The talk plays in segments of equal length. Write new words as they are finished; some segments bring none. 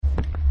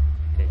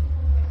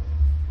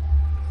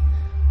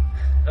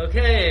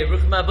Okay,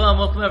 Ruchim Abam,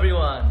 welcome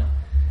everyone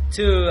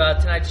to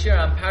tonight's shir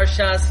on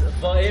Parshas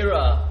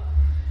Va'era.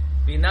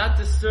 Be not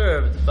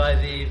disturbed by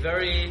the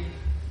very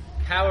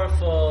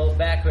powerful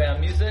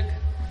background music.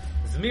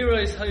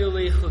 Zmiros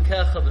Hayuli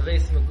Chukecha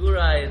B'Veis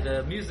Megurai.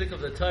 The music of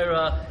the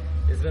Torah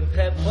has been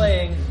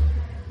playing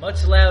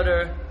much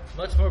louder,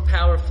 much more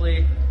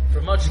powerfully,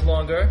 for much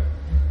longer.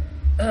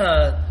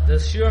 The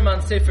Shiurim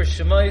on Sefer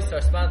Shemos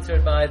are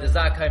sponsored by the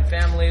Zakheim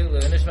family,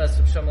 Le'nishmas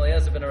of Shmuel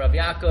Eliezer ben Rabbi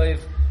Yaakov,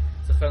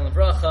 Zechron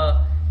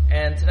Levracha,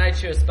 and tonight's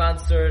shir is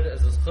sponsored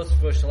as a Chus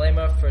Refuah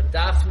Shalema for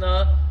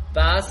Dafna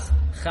Bas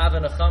Chava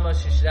Nechama.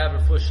 She should have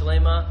Refuah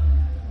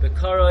Shalema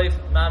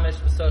B'Karov Mamish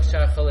B'Soch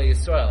Shar Chalei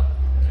Yisrael.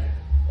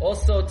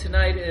 Also,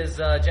 tonight is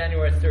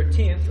January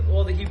 13th.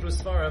 All the Hebrew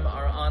Sfarim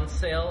are on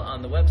sale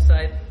on the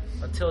website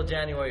until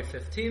January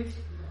 15th.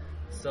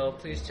 So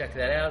please check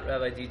that out,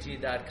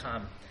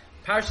 rabbidg.com.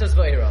 Parshas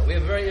Va'era. We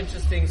have a very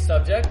interesting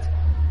subject.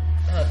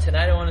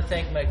 Tonight I want to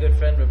thank my good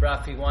friend Reb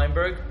Rafi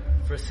Weinberg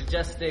for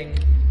suggesting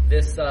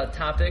this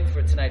topic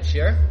for tonight's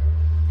shir.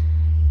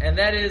 And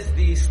that is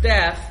the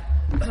staff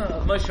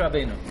of Moshe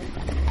Rabbeinu.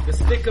 The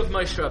stick of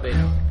Moshe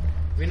Rabbeinu.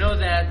 We know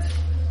that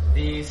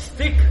the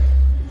stick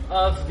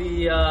of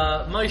the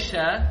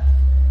Moshe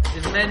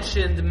is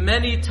mentioned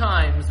many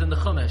times in the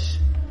Chumash.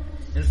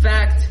 In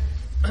fact,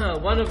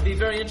 one of the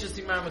very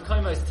interesting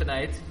Maramakoimos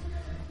tonight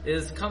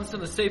comes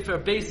from the Sefer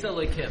Beis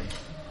Elikim.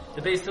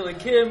 The Beis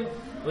Elikim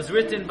was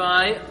written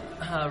by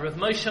Rav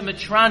Moshe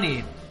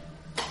Mitrani.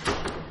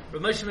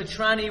 Rav Moshe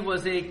Mitrani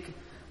was a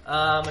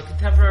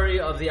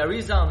contemporary of the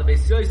Arizal and the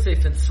Beis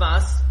Yosef in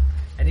Tzfas,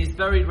 and he's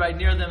buried right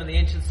near them in the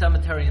ancient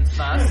cemetery in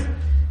Tzfas.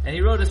 And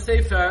he wrote a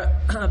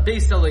Sefer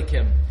Beis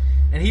Elikim.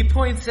 And he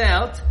points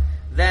out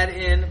that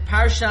in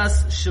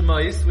Parshas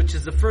Shemos, which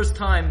is the first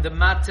time the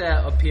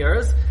Mateh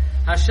appears,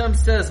 Hashem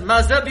says,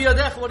 Mazeh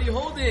biyadech, what are you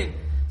holding?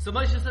 So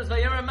Moshe says,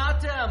 Vayera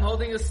Mateh, I'm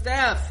holding a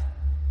staff.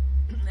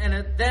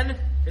 And then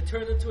it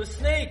turned into a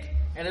snake,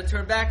 and it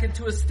turned back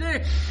into a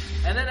stick.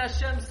 And then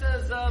Hashem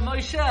says,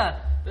 Moshe,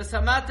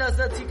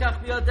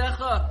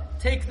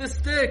 take the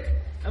stick.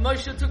 And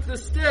Moshe took the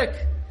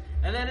stick.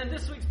 And then in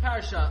this week's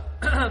Parsha,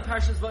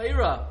 Parshas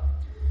Va'era,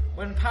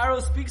 when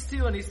Paro speaks to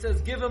you and he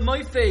says, give him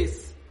my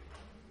face,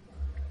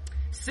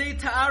 say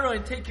to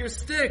Aaron, take your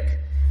stick.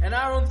 And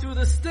Aaron threw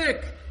the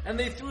stick, and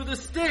they threw the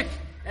stick,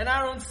 and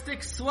Aaron's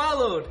stick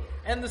swallowed,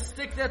 and the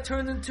stick that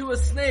turned into a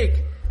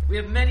snake. We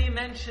have many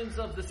mentions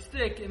of the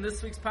stick in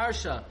this week's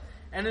Parsha.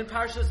 And in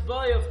Parshas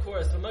Boy, of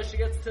course, when Moshe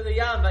gets to the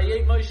Yam,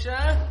 Vayet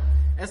Moshe,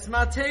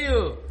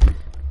 Esmateu.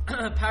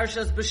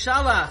 Parshas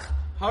B'Shalach,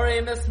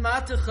 Harei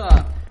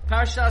Esmatecha.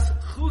 Parshas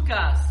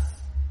Chukas.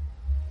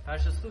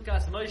 Parshas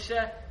Chukas,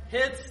 Moshe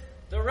hits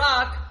the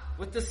rock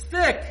with the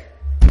stick.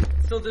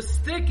 So the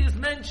stick is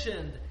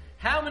mentioned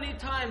how many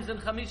times in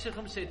Chamisha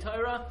Chumshei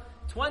Torah?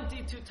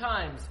 22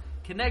 times.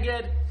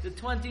 Keneged the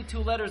 22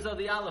 letters of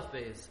the Aleph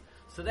Beis.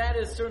 So that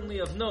is certainly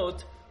of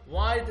note.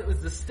 Why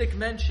was the stick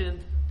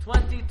mentioned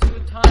 22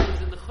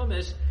 times in the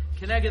Chumash?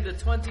 Keneged the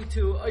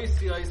 22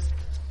 oisiyos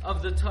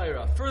of the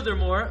Torah.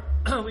 Furthermore,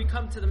 we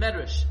come to the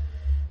Medrash.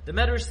 The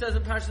Medrash says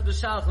in Parashat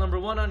B'Shalach, number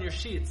 1 on your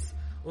sheets,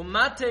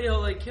 Umatei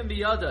Elokim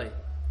biyadai.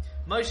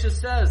 Moshe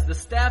says, the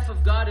staff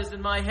of God is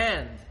in my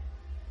hand.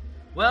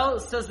 Well,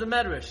 says the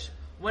Medrash,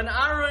 when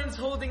Aaron's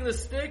holding the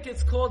stick,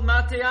 it's called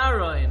Matei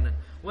Aaron.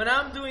 When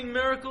I'm doing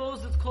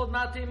miracles, it's called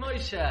Matei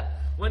Moshe.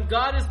 When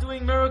God is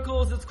doing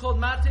miracles, it's called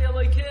Matei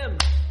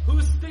Elokim.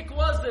 Whose stick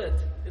was it?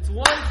 It's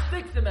one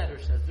stick, the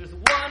Medrash says. There's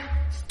one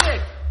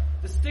stick.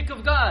 The stick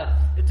of God.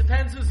 It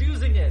depends who's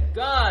using it.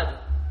 God,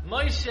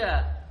 Moshe,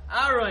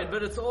 Aaron.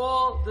 But it's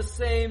all the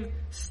same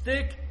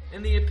stick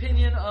in the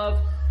opinion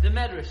of the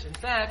Medrash. In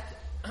fact,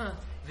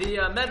 the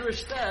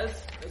Medrash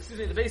says,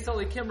 the Beis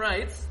Elikim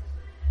writes,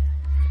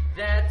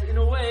 that in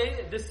a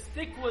way, the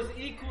stick was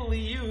equally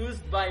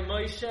used by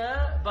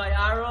Moshe, by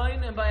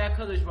Aaron, and by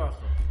HaKadosh Baruch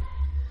Hu.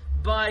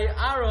 By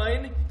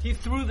Aaron, he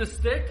threw the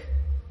stick,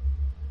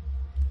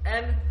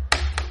 and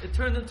it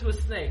turned into a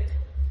snake.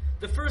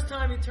 The first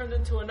time, he turned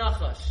into a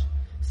nachash.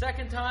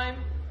 Second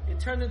time,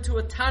 it turned into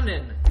a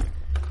tanin.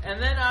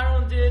 And then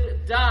Aaron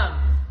did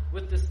dam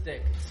with the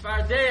stick,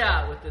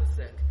 tzfardeya with the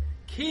stick,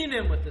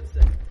 kinim with the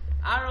stick.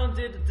 Aaron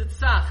did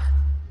ditzach,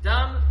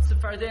 dam,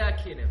 tzfardeya,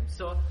 kinim.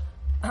 So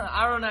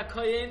Aaron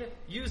HaKohen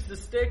used the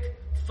stick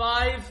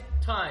 5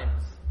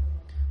 times.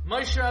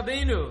 Moshe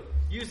Rabbeinu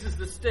uses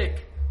the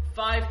stick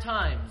 5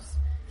 times.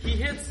 He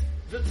hits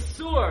the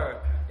tzur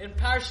in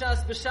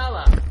Parshas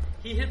B'Shalach.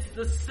 He hits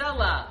the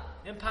selah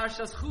in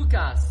Parshas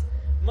Chukas.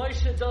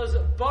 Moshe does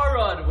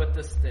barad with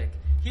the stick.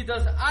 He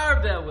does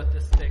arbe with the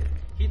stick.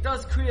 He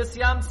does kriyas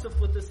yamsuf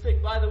with the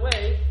stick. By the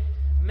way,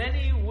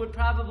 many would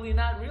probably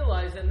not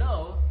realize and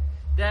know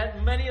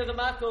that many of the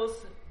makos,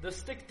 the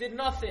stick did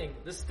nothing.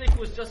 The stick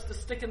was just a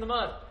stick in the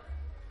mud.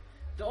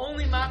 The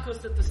only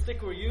makos that the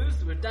stick were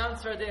used were Dan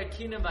Tzardei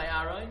Akinim by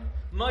Aaron,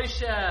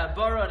 Moshe,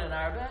 Barad, and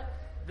Arbe.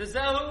 The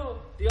Zehu,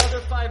 the other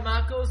 5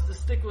 makos, the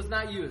stick was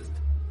not used.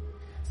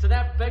 So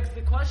that begs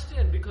the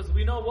question, because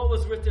we know what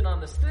was written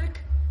on the stick.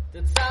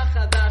 The Tzach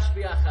Hadash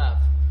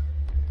B'Achav.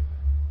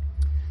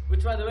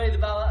 Which, by the way, the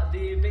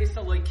Beis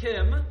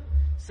Elohim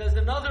says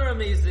another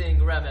amazing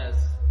remez.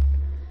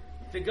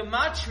 The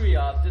gematria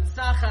of the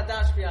Tzach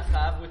Hadash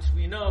B'Achav, which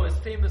we know is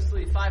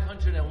famously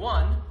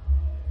 501,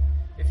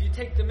 if you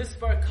take the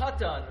Mispar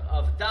Katan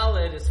of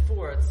Dalet is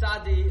 4,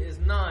 Tzadi is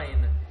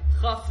 9,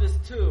 Chaf is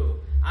 2,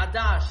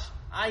 Adash,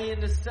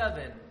 Ayin is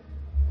 7,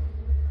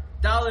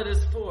 Dalet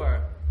is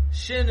 4,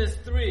 Shin is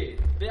 3,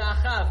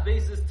 Be'achav,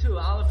 Beis is 2,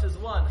 Aleph is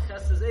 1,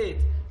 Ches is 8,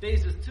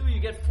 Beis is 2, you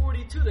get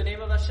 42, the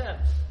name of Hashem.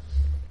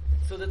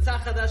 So the Tzach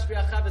Hadash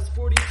B'Achav is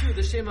 42,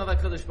 the Shem of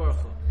HaKadosh Baruch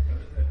Hu.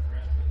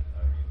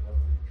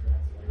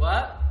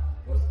 What?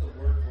 What's the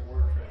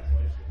word-for-word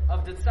translation?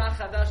 Of the Tzach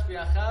Hadash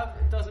B'Achav,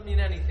 it doesn't mean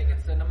anything.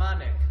 It's a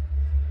mnemonic.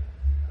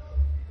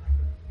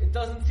 It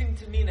doesn't seem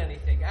to mean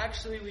anything.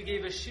 Actually, we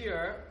gave a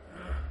shir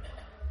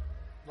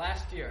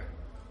last year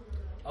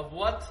of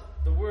what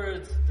the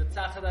words the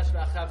Tzach Hadash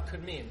B'Achav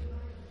could mean.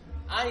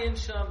 Ayin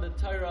Sham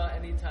B'Torah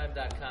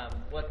Anytime.com.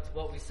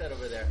 What we said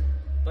over there.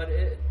 But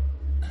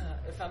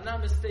if I'm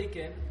not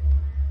mistaken,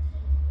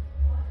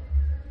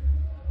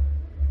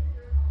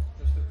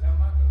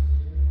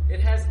 it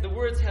has, the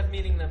words have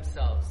meaning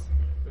themselves.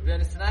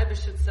 Rabbi Sinai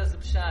B'Shit says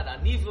Pshat,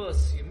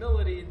 Anivus,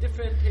 humility,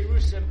 different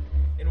perushim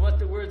in what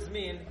the words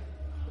mean.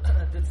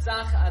 The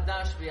Tzach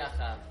Hadash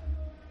B'Achav.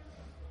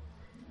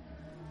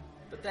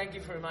 But thank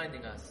you for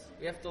reminding us.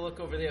 We have to look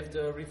over there, have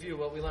to review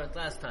what we learned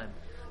last time.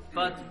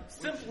 But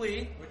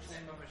simply, which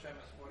name of Hashem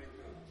is 42?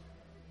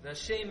 The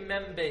Shem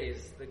Mem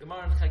Beis. The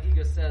Gemara in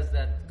Chagiga says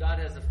that God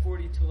has a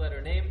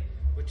 42-letter name,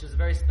 which is a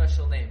very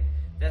special name.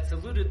 That's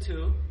alluded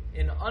to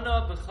in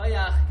Ana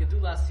B'Chayach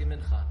Gedulas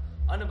Yimincha.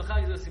 Ana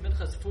B'Chayach Gedulas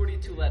Yimincha is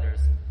 42 letters.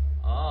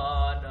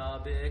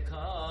 Ana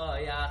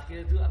B'Chayach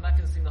Gedulas. I'm not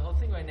going to sing the whole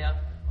thing right now,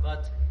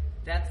 but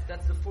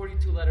that's the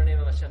 42-letter name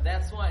of Hashem.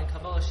 That's why in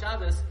Kabbalah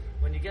Shabbos,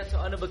 when you get to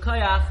Ana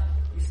B'Chayach,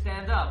 you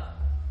stand up.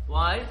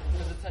 Why?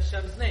 Because it's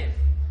Hashem's name.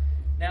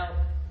 Now,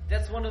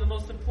 that's one of the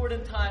most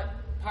important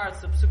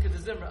parts of Sukkot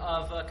Zimra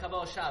of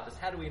Kabbalah Shabbos.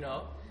 How do we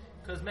know?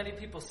 Because many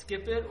people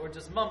skip it or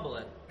just mumble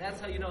it.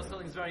 That's how you know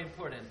something's very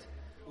important.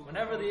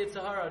 Whenever the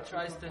Yetzer Hara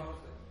tries to...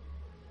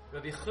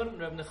 Rabbi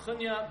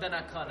Nechunya ben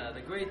Akana,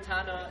 the great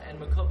Tana and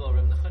Mekubal,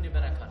 Rabbi Nechunya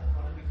ben Akana.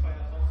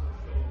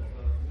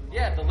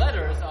 Yeah, the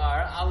letters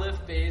are Aleph,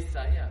 Beis,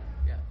 yeah.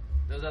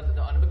 Those are the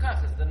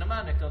Anabakachas, the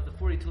mnemonic of the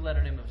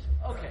 42-letter name of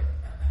Hashem. Okay.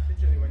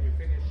 Essentially, when you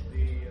finish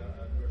the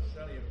Rosh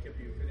Hashanah Yom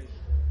Kippur, you finish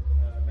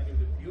many of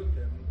the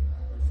Piyutim,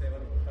 or say Ana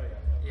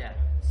B'Chayach. Yeah.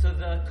 So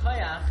the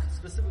Koyach,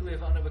 specifically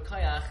of Ana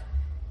B'Koyach,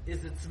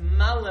 is it's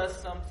mala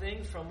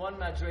something from one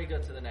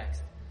madrega to the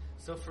next.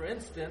 So, for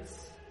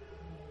instance,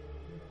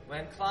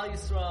 when Klal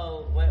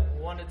Yisrael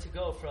wanted to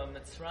go from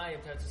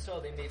Mitzrayim to Eretz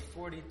Yisrael, they made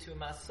 42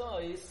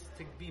 masois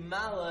to be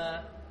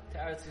mala to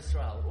Eretz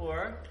Yisrael.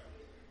 Or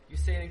you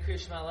say it in Kriya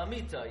Shema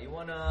Lamita, you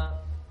want to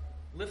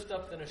lift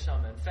up the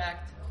neshama. In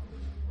fact,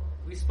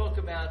 we spoke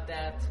about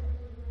that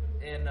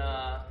in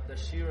the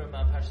Shirim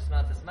of Parshas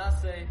Matas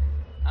Maseh,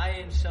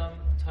 Ayin Sham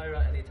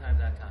Torah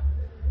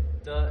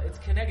Anytime.com. It's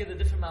connected to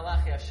different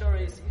Malachi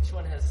Ashoris. Each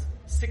one has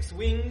 6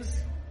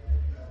 wings,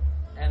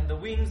 and the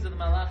wings of the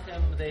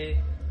Malachim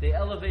they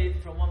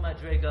elevate from one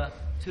madrega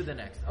to the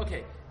next.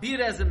 Okay, be it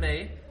as it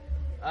may,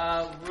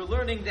 we're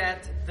learning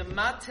that the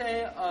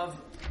mate of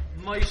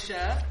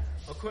Moshe,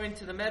 according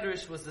to the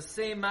Medrash, was the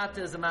same mate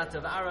as the mate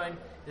of Aaron,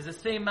 is the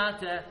same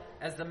mate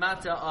as the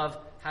mate of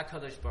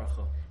HaKadosh Baruch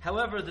Hu.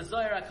 However, the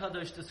Zohar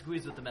HaKadosh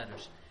disagrees with the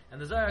Medrash. And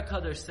the Zohar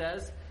HaKadosh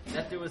says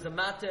that there was a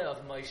mate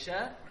of Moshe,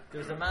 there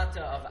was a mate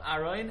of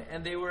Aaron,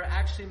 and they were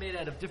actually made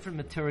out of different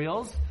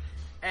materials.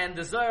 And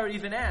the Zohar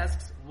even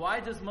asks, why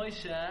is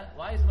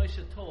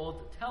Moshe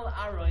told, tell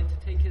Aaron to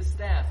take his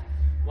staff?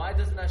 Why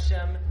doesn't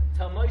Hashem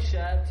tell Moshe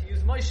to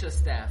use Moshe's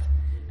staff?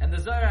 And the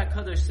Zohar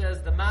HaKadosh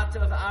says the mata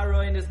of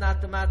Aaron is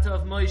not the mata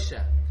of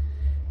Moshe.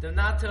 The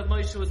mata of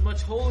Moshe was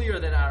much holier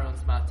than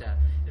Aaron's mata.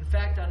 In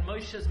fact, on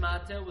Moshe's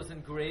mata was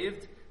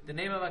engraved the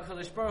name of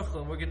HaKadosh Baruch Hu,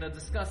 and we're going to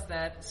discuss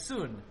that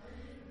soon.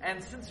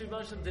 And since Rebbe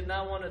Moshe did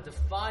not want to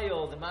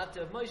defile the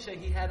mata of Moshe,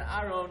 he had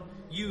Aaron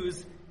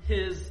use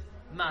his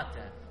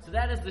mata. So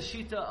that is the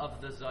shita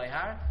of the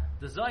Zohar.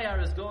 The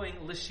Zohar is going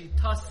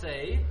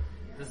l'shitase.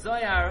 The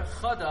Zohar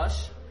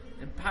Chadash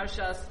in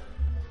Parshas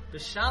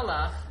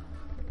B'Shalach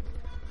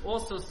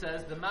also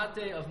says the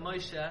mate of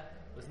Moshe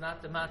was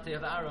not the mate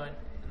of Aaron,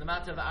 and the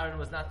mate of Aaron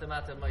was not the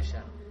mate of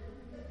Moshe.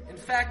 In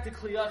fact, the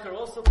Kli Yakar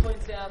also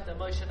points out that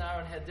Moshe and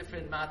Aaron had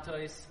different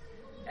matos,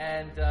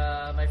 and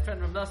my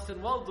friend Rav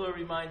Nosson Waldler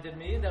reminded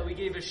me that we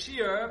gave a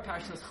shir,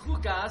 Parshas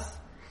Chukas,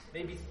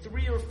 maybe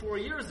 3 or 4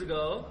 years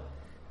ago,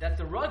 that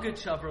the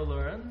Rogatchover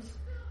learns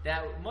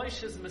that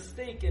Moshe's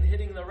mistake in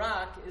hitting the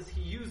rock is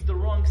he used the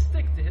wrong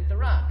stick to hit the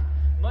rock.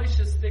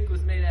 Moshe's stick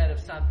was made out of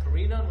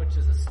sanparinon, which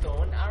is a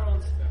stone.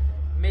 Aaron's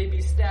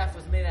maybe staff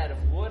was made out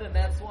of wood, and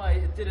that's why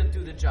it didn't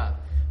do the job.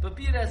 But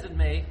be it as it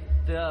may,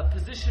 the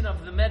position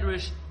of the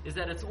Medrash is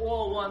that it's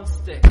all one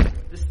stick.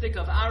 The stick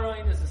of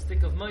Aaron is the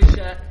stick of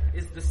Moshe,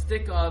 is the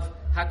stick of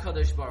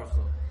HaKadosh Baruch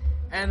Hu.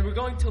 And we're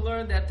going to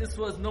learn that this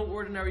was no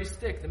ordinary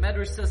stick. The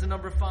Medrash says in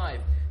number 5,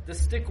 the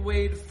stick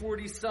weighed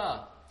 40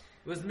 sa.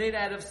 It was made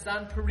out of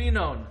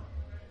sanperinon.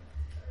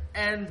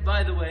 And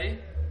by the way,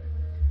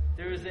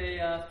 there is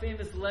a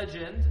famous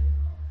legend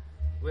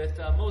with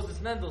Moses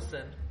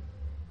Mendelssohn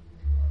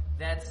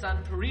that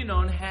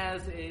sanperinon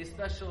has a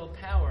special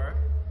power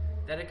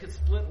that it could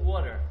split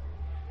water.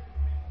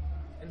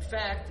 In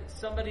fact,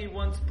 somebody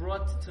once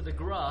brought to the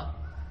Gra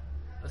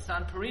a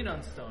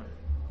sanperinon stone,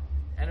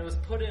 and it was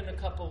put in a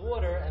cup of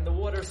water, and the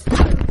water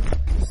split.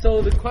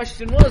 So the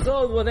question was,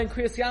 then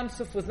Kriyas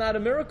Yamsuf was not a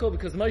miracle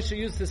because Moshe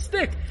used his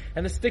stick,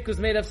 and the stick was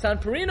made of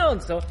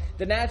sanperinon. So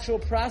the natural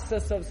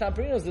process of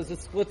sanperinon is it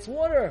splits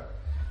water.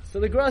 So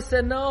the Gra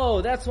said,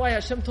 no, that's why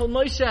Hashem told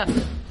Moshe,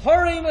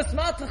 Harei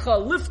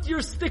masmatacha, lift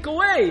your stick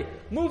away,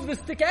 move the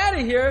stick out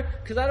of here,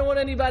 because I don't want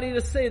anybody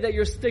to say that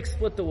your stick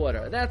split the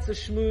water. That's a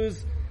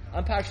shmooze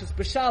on Parshas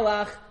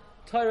B'Shalach,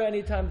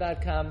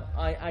 TorahAnytime.com,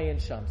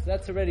 Ayin Sham. So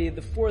that's already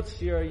the fourth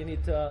shir you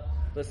need to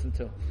listen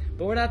to.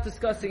 But we're not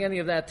discussing any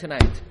of that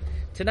tonight.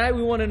 Tonight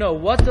we want to know,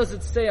 what does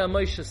it say on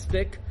Moshe's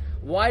stick?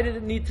 Why did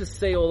it need to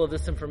say all of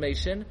this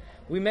information?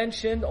 We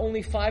mentioned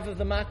only 5 of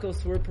the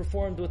makos were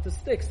performed with the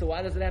stick, so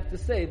why does it have to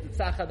say the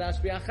Tzach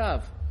Hadash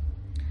B'Achav?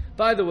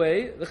 By the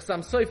way, the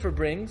Chassam Sofer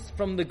brings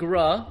from the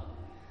Gra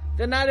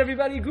that not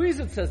everybody agrees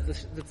it says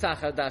the Tzach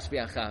Hadash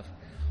B'Achav.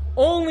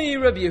 Only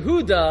Rabbi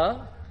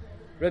Yehuda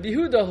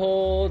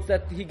holds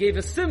that he gave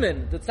a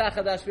siman, the Tzach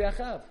Hadash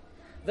B'Achav.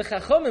 The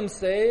Chachomim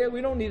say we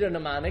don't need a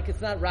mnemonic;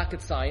 it's not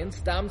rocket science.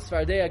 Dam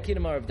Tzvardeya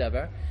Kinamar of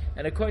Dever,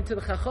 and according to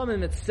the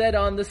Chachomim, it said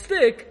on the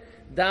stick,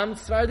 Dam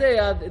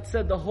Tzvardeya. It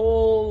said the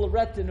whole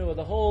retinue,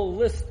 the whole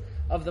list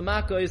of the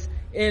makos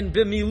in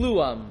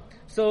Bimiluam.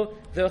 So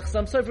the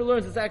Chassam Sofer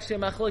learns it's actually a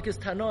machlokes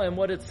Tanoim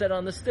what it said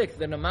on the stick,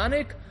 the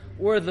mnemonic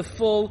or the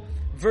full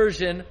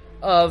version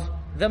of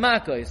the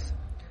makos.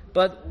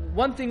 But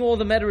one thing all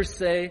the Medrash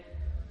say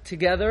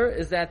together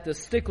is that the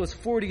stick was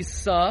 40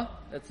 sa.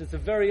 It's a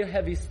very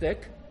heavy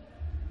stick.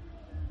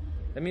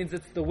 That means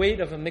it's the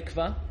weight of a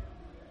mikvah.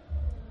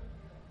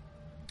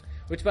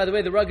 Which, by the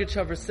way, the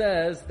Rogatchover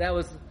says that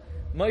was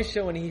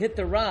Moshe when he hit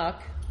the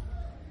rock,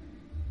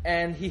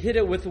 and he hit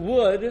it with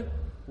wood.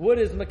 Wood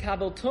is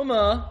makabel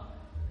tumah.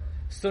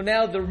 So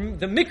now the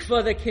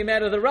mikvah that came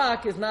out of the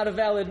rock is not a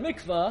valid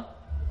mikvah.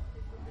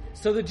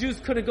 So the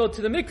Jews couldn't go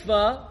to the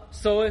mikvah.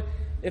 So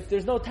if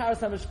there's no Taras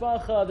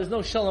HaMishpacha, there's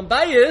no Shalom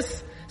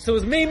Bayis, so it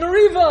was Mei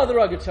Meriva, the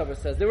Rogatchover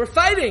says. They were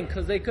fighting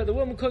because the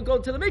woman couldn't go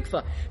to the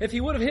mikvah. If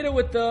he would have hit it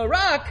with the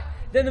rock,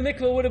 then the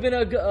mikvah would have been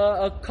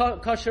a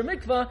kosher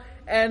mikvah,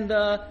 and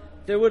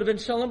there would have been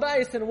Shalom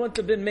Bayis, and it wouldn't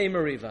have been Mei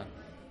Meriva.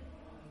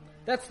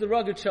 That's the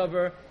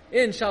Rogatchover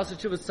in Shalos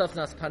HaTshuvos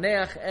Tzafnas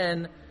Paneach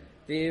and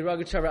the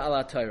Rogatchover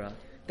Ala Torah.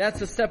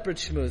 That's a separate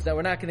shmooze that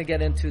we're not going to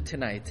get into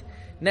tonight.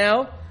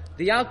 Now,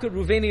 the Yalkut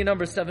Ruveni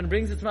number 7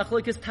 brings its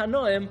machlokes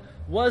Tanoim.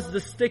 Was the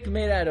stick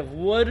made out of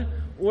wood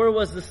or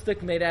was the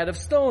stick made out of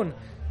stone?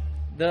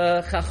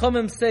 The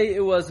Chachomim say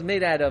it was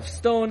made out of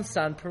stone.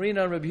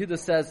 Sanperinon Rabbi Yehuda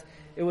says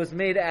it was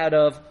made out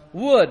of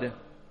wood.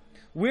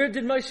 Where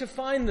did Moshe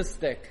find the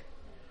stick?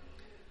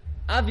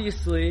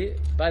 Obviously,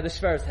 by the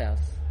Shver's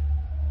house.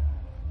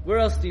 Where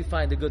else do you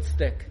find a good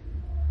stick?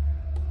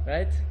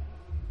 Right?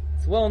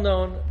 It's well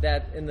known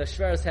that in the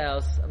Shver's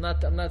house, I'm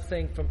not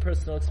saying from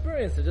personal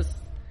experience,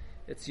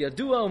 it's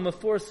Yadua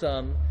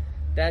U'Meforsam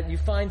that you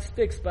find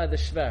sticks by the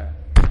Shver.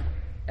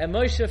 And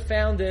Moshe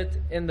found it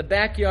in the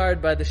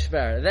backyard by the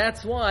Shver.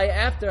 That's why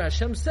after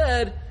Hashem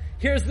said,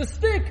 here's the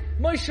stick,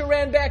 Moshe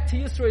ran back to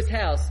Yisro's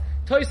house.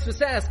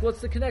 Tosfos asked,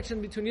 what's the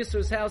connection between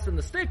Yisro's house and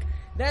the stick?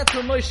 That's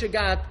where Moshe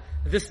got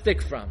the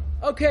stick from.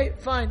 Okay,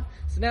 fine.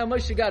 So now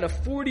Moshe got a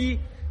 40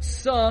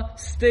 sa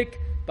stick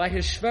by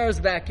his Shver's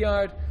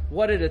backyard.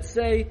 What did it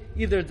say?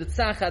 Either the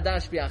Tzach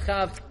Hadash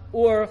B'Achav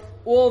or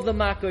all the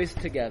makos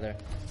together.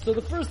 So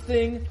the first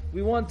thing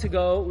we want to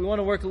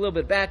work a little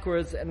bit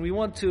backwards, and we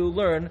want to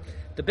learn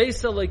the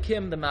Beis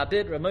Elokim, the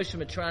Mabit, Rav Moshe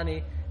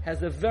Mitrani,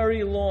 has a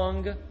very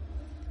long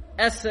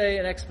essay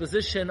and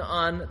exposition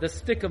on the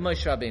stick of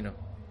Moshe Rabbeinu.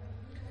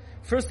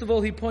 First of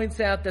all, he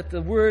points out that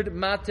the word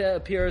Mata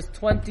appears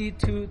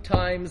 22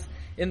 times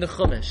in the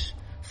Chumash.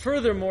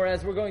 Furthermore,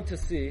 as we're going to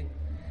see,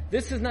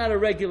 this is not a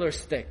regular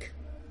stick.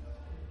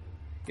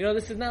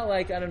 This is not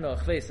like,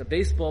 a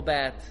baseball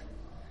bat,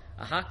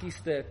 a hockey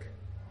stick.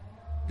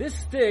 This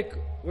stick,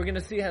 we're going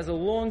to see, has a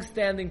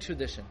long-standing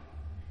tradition.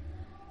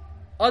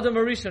 Adam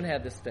Arishon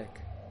had this stick.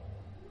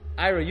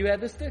 Ira, you had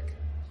this stick?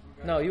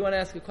 No, you want to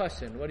ask a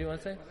question. What do you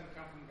want to say?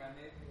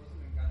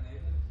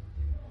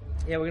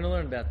 Yeah, we're going to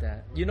learn about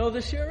that. You know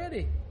this year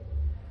already?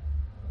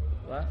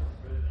 What?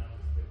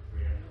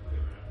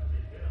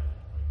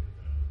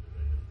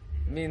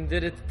 I mean,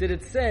 did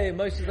it say,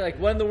 Moshe's like,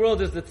 when the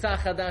world is the Tzach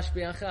Hadash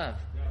B'Achav?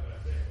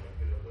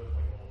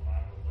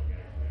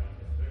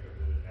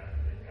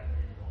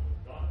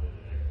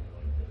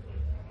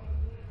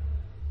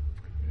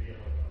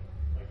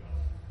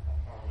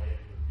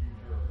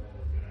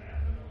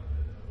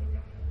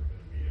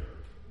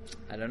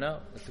 I don't know.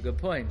 That's a good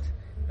point.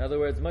 In other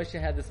words, Moshe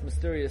had this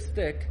mysterious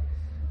stick,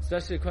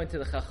 especially according to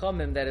the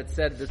Chachamim, that it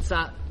said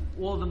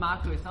all the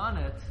makos on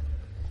it.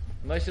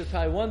 Moshe was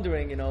probably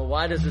wondering,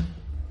 why does it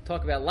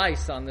talk about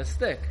lice on the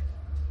stick.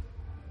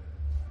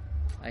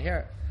 I hear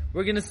it.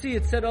 We're going to see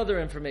it said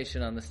other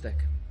information on the stick.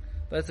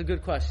 But it's a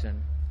good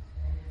question.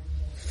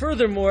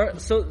 Furthermore,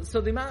 so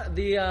the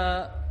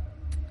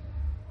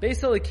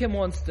Beis Elikim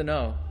wants to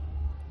know,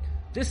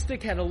 this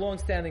stick had a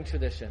long-standing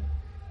tradition.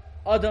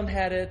 Adam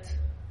had it,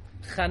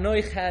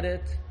 Chanoich had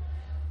it,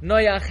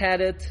 Noach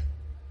had it,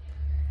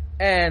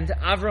 and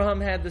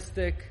Avraham had the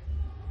stick,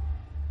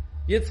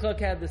 Yitzchak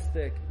had the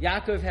stick,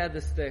 Yaakov had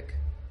the stick,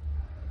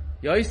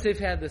 Yosef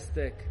had the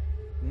stick,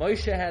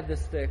 Moshe had the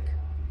stick.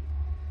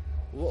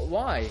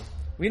 Why?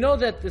 We know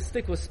that the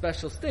stick was a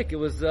special stick. It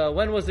was,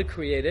 when was it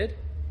created?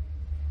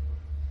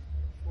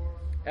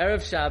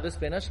 Erev Shabbos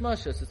Ben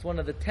Hashmashos. It's one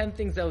of the 10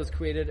 things that was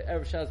created,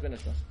 Erev Shabbos Ben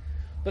Hashmashos.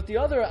 But the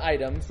other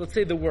items, let's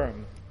say the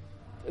worm,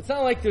 it's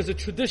not like there's a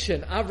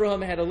tradition.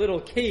 Avraham had a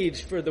little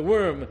cage for the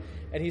worm,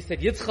 and he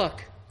said, Yitzchak,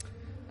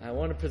 I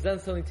want to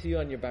present something to you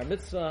on your bar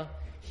mitzvah.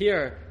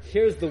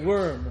 Here's the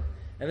worm.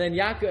 And then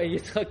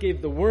Yitzchak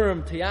gave the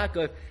worm to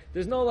Yaakov.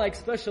 There's no like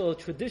special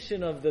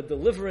tradition of the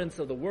deliverance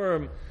of the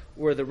worm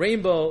or the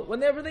rainbow.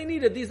 Whenever they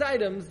needed these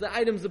items, the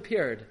items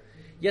appeared.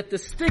 Yet the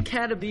stick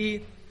had to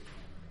be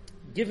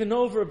given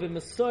over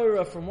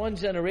b'mesorah from one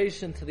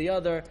generation to the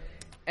other,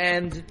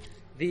 and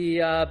the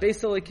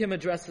Beis Elikim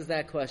addresses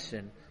that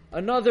question.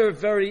 Another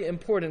very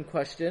important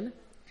question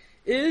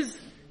is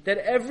that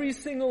every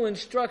single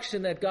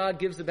instruction that God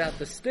gives about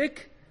the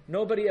stick,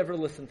 nobody ever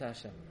listened to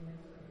Hashem.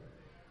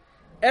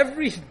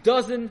 Every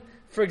dozen,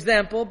 for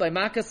example, by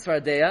Makas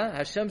Fardeya,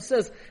 Hashem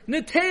says,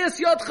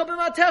 Niteas yodcha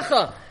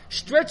b'matecha,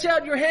 stretch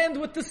out your hand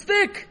with the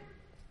stick.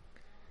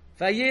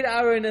 Vayir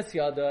Aaron es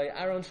yadai,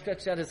 Aaron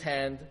stretched out his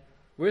hand.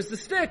 Where's the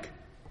stick?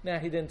 Nah,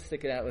 he didn't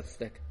stick it out with the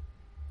stick.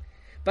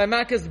 By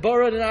Makas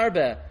Borod and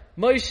Arba,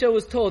 Moshe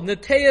was told,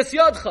 Niteas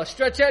yodcha,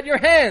 stretch out your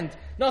hand.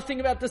 Nothing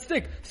about the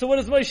stick. So what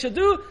does Moshe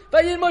do?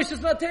 Vayir Moshe's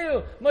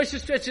mateu, Moshe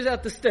stretches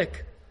out the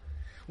stick.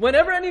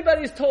 Whenever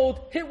anybody's told,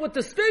 hit with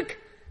the stick,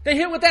 they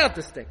hit without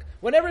the stick.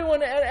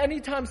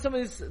 Anytime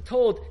somebody's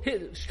told,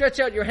 stretch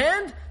out your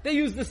hand, they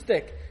use the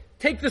stick.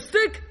 Take the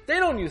stick, they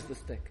don't use the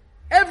stick.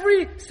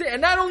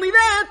 And not only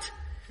that,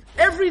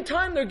 every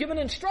time they're given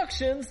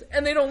instructions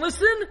and they don't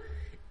listen,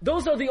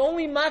 those are the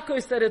only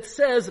makos that it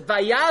says,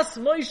 Vayas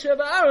Moshe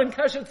v'Aaron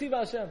kasher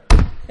tziva Hashem.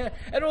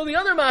 And all the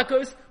other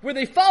makos, where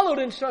they followed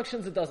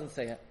instructions, it doesn't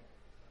say it.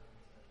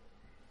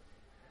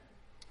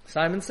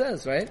 Simon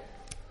says, right?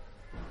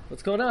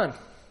 What's going on?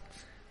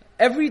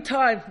 Every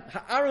time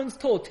Aaron's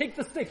told, take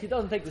the stick, he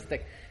doesn't take the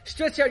stick.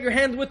 Stretch out your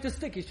hand with the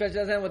stick, he stretches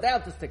out his hand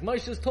without the stick.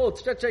 Moshe is told,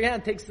 stretch out your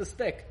hand, takes the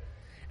stick.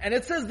 And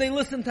it says they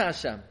listen to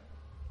Hashem.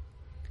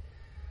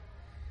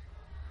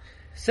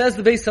 Says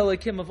the Beis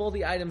Elikim, of all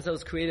the items that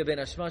was created Ben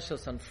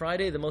Hashmashos on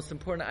Friday, the most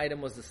important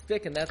item was the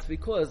stick, and that's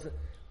because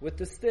with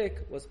the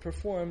stick was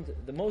performed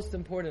the most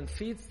important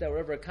feats that were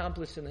ever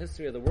accomplished in the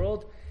history of the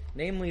world,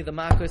 namely the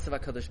Makos of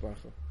HaKadosh Baruch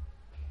Hu.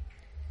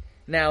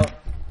 Now,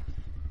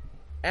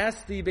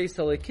 ask the Beis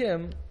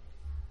Elikim,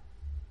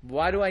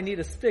 why do I need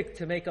a stick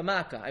to make a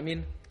makkah? I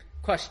mean,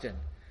 question.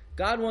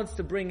 God wants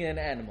to bring in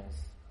animals.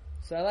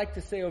 So I like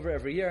to say over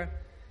every year,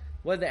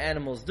 what do the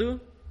animals do?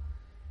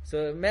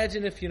 So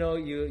imagine if,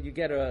 you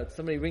get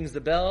somebody rings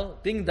the bell,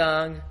 ding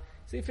dong,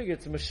 so you figure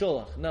it's a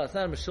meshulach. No, it's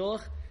not a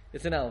meshulach,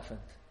 it's an elephant.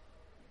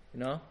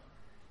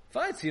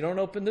 Fine, so you don't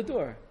open the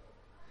door.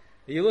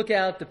 You look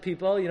out, the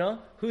people,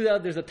 who's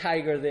out? There's a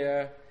tiger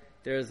there,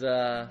 there's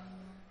a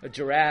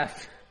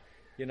giraffe,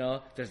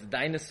 there's a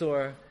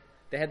dinosaur.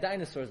 They had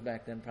dinosaurs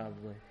back then,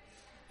 probably.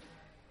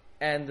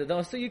 And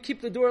so you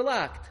keep the door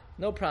locked.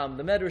 No problem.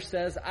 The Medrash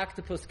says,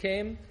 octopus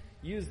came,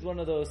 used one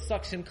of those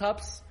suction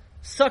cups,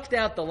 sucked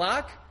out the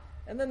lock,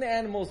 and then the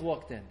animals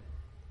walked in.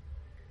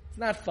 It's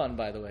not fun,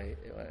 by the way.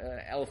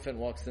 An elephant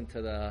walks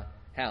into the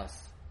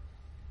house.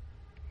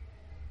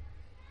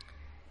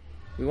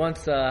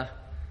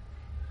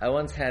 I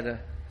once had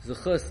a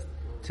zechus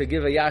to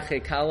give a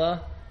Yarchei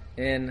Kala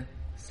in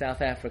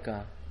South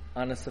Africa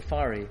on a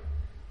safari.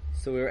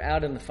 So we were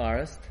out in the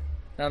forest,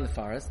 not in the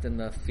forest, in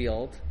the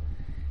field,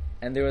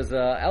 and there was an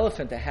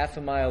elephant a half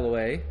a mile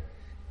away,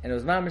 and it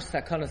was mamish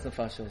sakanas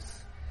nefashos.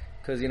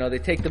 Because, they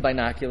take the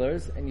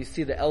binoculars, and you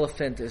see the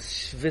elephant is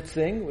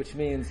schwitzing, which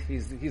means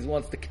he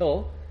wants to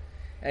kill,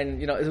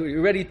 and, you're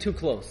already too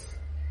close.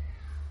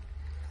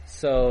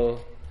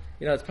 So,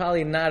 it's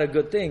probably not a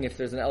good thing if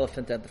there's an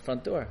elephant at the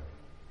front door.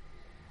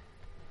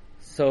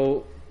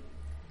 So,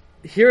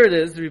 here it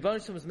is, the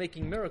Rebbeinu Shem was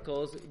making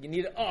miracles. You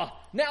need,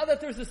 now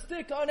that there's a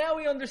stick, now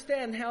we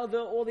understand how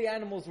all the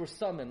animals were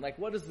summoned. Like,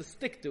 what does the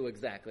stick do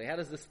exactly? How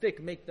does the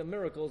stick make the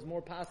miracles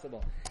more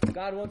possible? If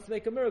God wants to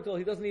make a miracle,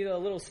 He doesn't need a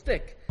little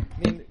stick.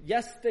 I mean,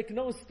 yes stick,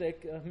 no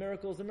stick, a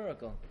miracle is a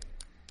miracle.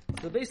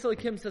 So Beis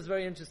Elikim says a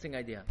very interesting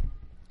idea.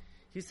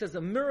 He says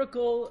a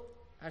miracle,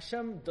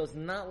 Hashem does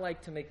not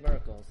like to make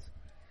miracles.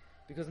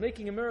 Because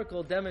making a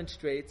miracle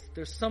demonstrates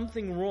there's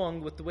something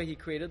wrong with the way He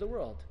created the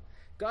world.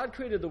 God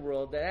created the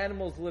world that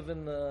animals live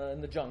in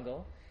the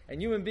jungle,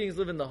 and human beings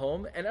live in the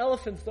home, and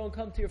elephants don't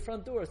come to your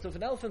front door. So if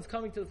an elephant's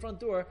coming to the front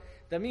door,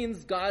 that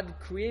means God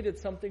created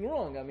something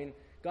wrong. I mean,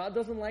 God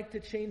doesn't like to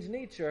change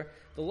nature.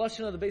 The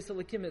lashon of the Beis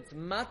Elikim, it's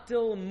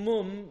matil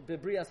mum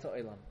bebrias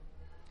ha'olam.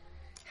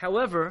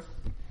 However,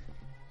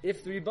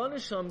 if the Rebbeinu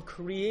Shalom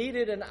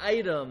created an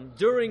item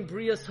during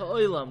brias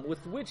ha'olam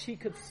with which He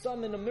could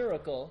summon a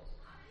miracle,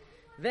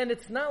 then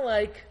it's not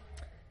like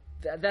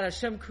that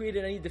Hashem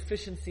created any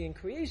deficiency in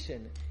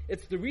creation.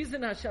 It's the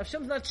reason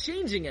Hashem's not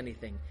changing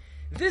anything.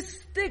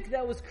 This stick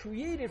that was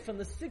created from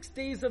the 6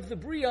 days of the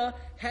Bria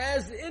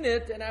has in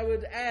it, and I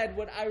would add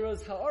what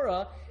Iros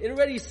Ha'ara, it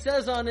already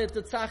says on it,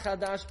 the Tzach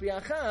Hadash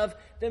B'Achav,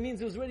 that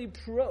means it was already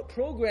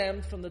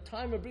programmed from the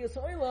time of Bria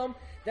Sa'olam,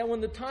 that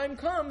when the time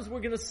comes, we're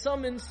going to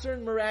summon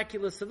certain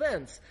miraculous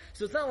events.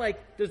 So it's not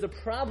like there's a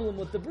problem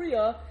with the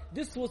Bria,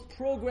 this was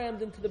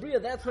programmed into the Bria.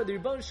 That's why the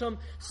Rebbeinu Shalom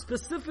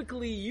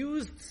specifically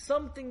used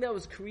something that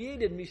was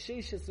created,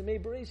 Misheshis and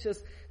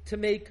Me'Bereshis, to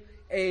make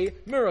a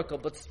miracle.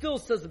 But still,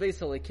 says the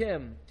Beis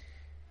Elikim,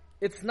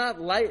 it's not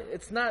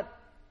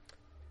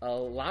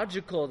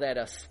logical that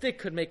a stick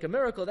could make a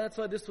miracle. That's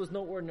why this was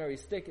no ordinary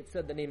stick. It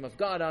said the name of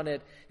God on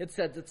it. It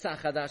said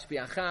Tzach Hadash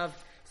B'Achav.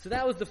 So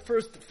that was the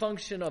first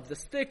function of the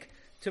stick,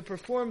 to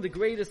perform the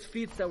greatest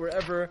feats that were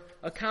ever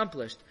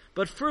accomplished.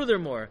 But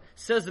furthermore,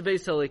 says the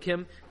Beis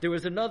Elikim, there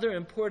was another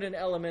important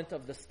element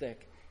of the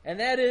stick,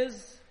 and that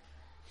is,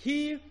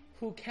 he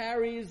who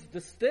carries the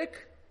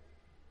stick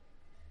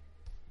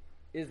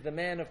is the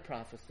man of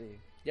prophecy.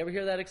 You ever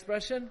hear that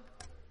expression?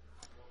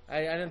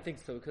 I didn't think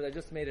so, because I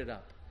just made it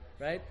up,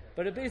 right?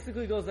 But it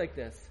basically goes like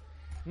this.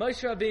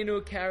 Moshe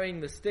Rabbeinu carrying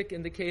the stick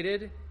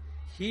indicated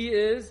he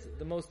is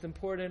the most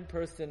important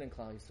person in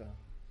Klal Yisrael.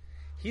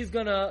 He's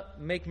going to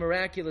make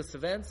miraculous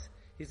events.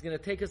 He's going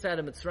to take us out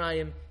of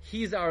Mitzrayim.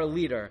 He's our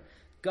leader.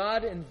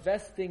 God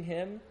investing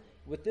him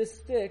with this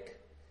stick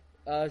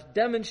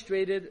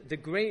demonstrated the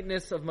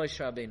greatness of Moshe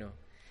Rabbeinu.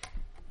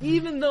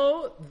 Even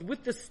though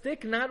with the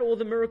stick not all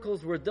the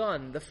miracles were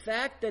done, the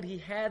fact that he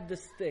had the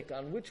stick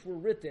on which were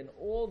written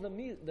all the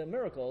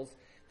miracles,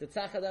 the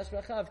Tzach Hadash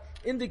B'Achav,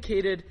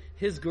 indicated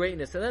his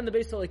greatness. And then the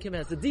Beis Elikim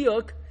has the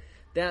diuk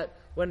that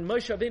when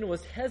Moshe Rabbeinu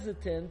was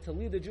hesitant to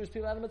lead the Jewish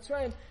people out of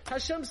Mitzrayim,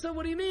 Hashem said,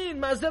 "What do you mean?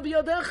 Ma'azeh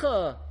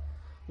b'yadecha?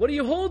 What are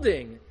you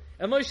holding?"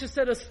 And Moshe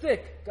said, "A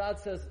stick." God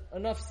says,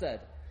 "Enough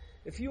said.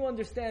 If you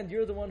understand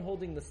you're the one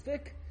holding the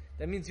stick,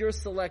 that means you're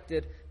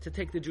selected to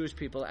take the Jewish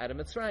people out of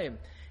Mitzrayim."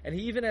 And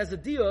he even has a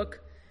diuk,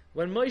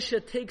 when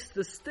Moshe takes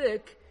the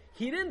stick,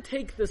 he didn't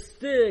take the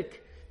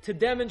stick to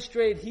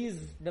demonstrate he's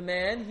the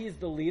man, he's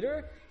the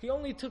leader. He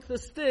only took the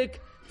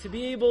stick to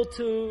be able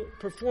to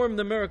perform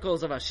the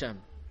miracles of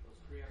Hashem.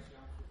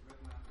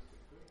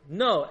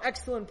 No,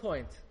 excellent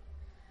point.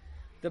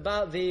 The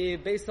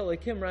Beis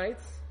Elikim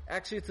writes,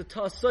 actually it's a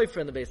Tas Sofer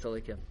in the Beis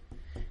Elikim.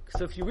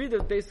 So if you read the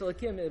Beis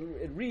Elikim,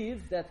 it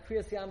reads that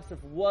Kriyas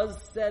Yamsuf was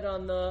said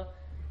on the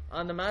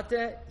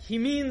Mateh. He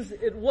means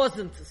it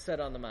wasn't said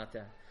on the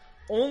Mateh.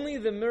 Only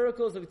the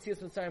miracles of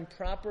Yetzias Mitzrayim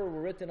proper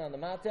were written on the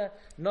Mateh.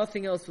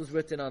 Nothing else was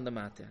written on the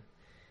Mateh.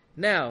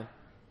 Now,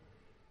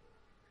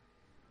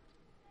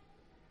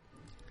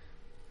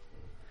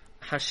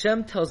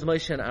 Hashem tells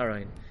Moshe and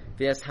Aaron,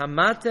 "V'yas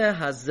hamateh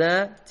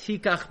hazeh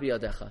tikach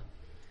biyadecha."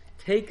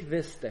 Take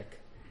this stick.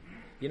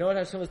 You know what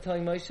Hashem was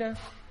telling Moshe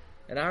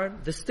and Aaron?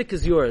 The stick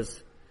is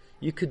yours.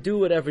 You could do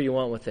whatever you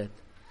want with it.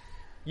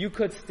 You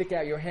could stick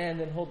out your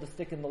hand and hold the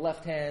stick in the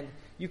left hand.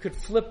 You could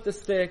flip the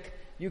stick.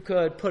 You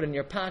could put it in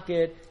your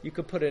pocket. You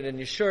could put it in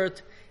your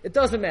shirt. It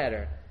doesn't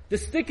matter. The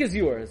stick is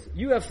yours.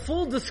 You have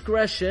full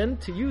discretion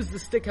to use the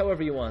stick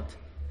however you want.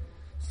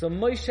 So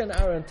Moshe and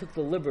Aaron took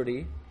the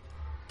liberty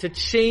to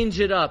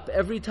change it up.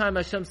 Every time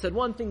Hashem said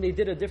one thing, they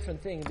did a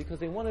different thing because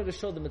they wanted to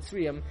show the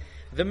Mitzrayim.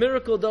 The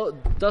miracle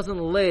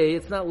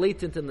it's not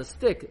latent in the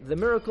stick. The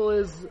miracle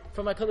is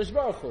from HaKadosh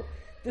Baruch Hu.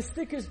 The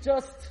stick is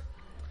just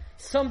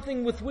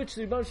something with which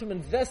the Rebbeinu Shalom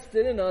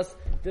invested in us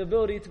the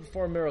ability to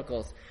perform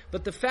miracles.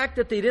 But the fact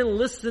that they didn't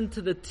listen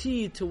to the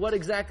T, to what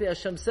exactly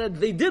Hashem said,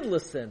 they did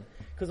listen.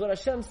 Because what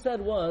Hashem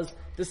said was,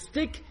 the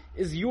stick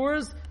is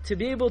yours to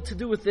be able to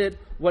do with it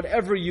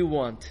whatever you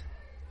want.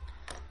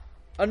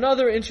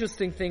 Another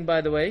interesting thing,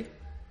 by the way,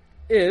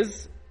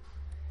 is,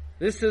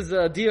 this is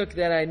a diuk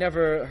that I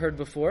never heard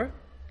before.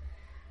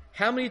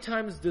 How many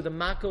times do the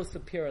makos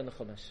appear in the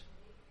Chumash?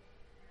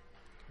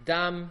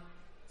 Dam,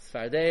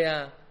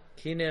 Sfardeya,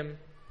 Kinim.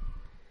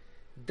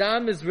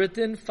 Dam is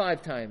written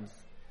 5 times.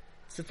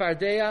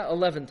 Sfardeya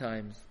 11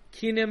 times.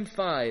 Kinim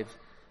 5.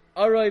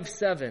 Arayv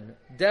 7.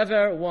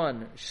 Dever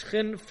 1.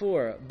 Shchin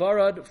 4.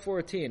 Barad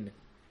 14.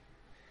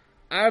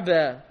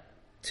 Arba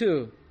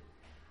 2.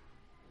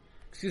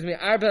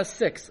 Arba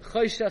 6.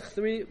 Choshech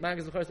 3.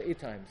 Maggid Zechariah 8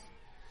 times.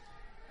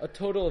 A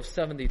total of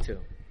 72.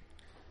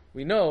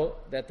 We know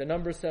that the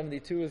number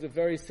 72 is a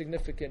very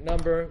significant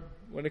number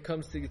when it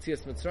comes to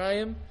Yetzias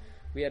Mitzrayim.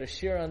 We had a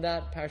shir on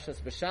that, Parshas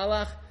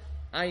B'Shalach,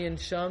 Ayin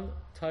Sham,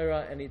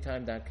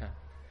 TorahAnytime.com.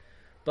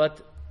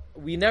 But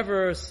we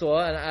never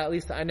saw, and at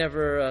least I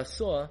never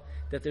saw,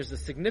 that there's a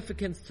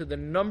significance to the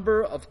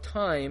number of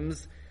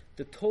times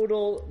the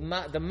total,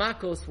 the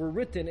makos were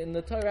written in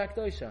the Torah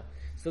Akdosha.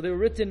 So they were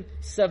written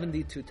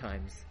 72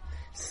 times.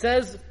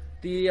 Says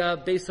the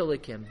Beis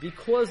Elikim.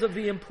 Because of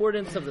the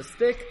importance of the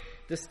stick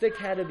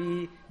had to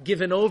be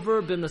given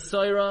over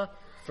b'Mesorah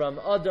from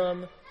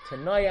Adam to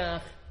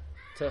Noach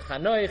to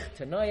Chanoich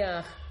to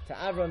Noach to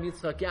Avram,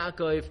 Yitzchak,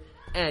 Yaakov,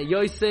 and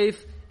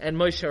Yosef and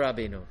Moshe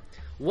Rabbeinu.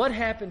 What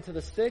happened to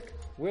the stick?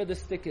 Where the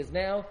stick is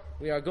now,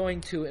 we are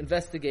going to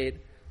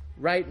investigate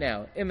right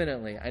now,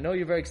 imminently. I know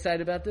you're very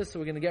excited about this, so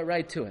we're going to get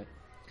right to it.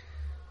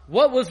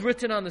 What was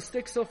written on the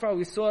stick so far?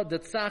 We saw the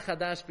Tzach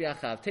Hadash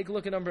B'Achav. Take a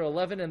look at number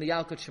 11 in the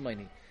Yalkut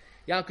Shimoni.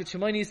 Yalkut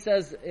Shimoni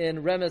says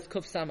in Remez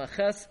Kuf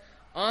Samaches,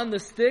 on the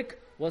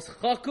stick was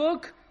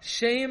Chakuk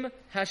Shem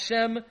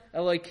Hashem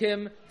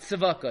Elokim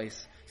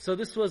Tzivakos. So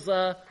this was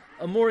a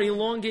more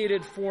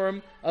elongated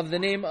form of the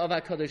name of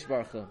HaKadosh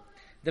Baruch Hu.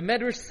 The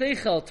Medrash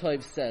Seichel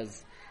Tov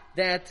says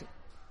that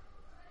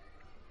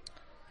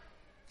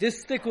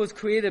this stick was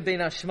created bein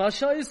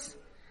Hashmashos.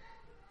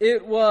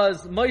 It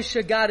was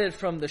Moshe got it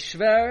from the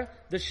Shver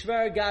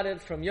got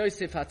it from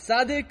Yosef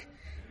HaTzadik.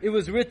 It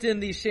was written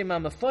the Shema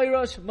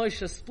Mefayrosh.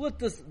 Moshe split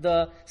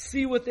the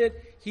sea with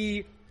it.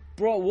 He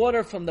brought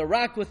water from the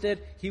rock with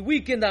it. He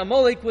weakened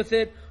Amalek with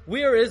it.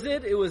 Where is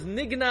it? It was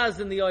Nignaz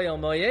in the Oyel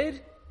Moed.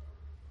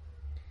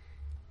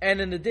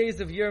 And in the days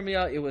of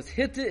Yirmiyah, it was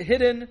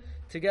hidden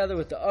together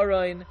with the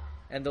Arayin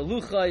and the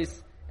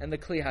Luchais and the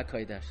Kli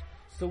HaKodesh.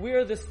 So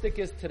where the stick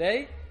is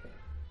today,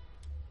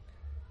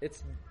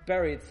 it's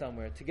buried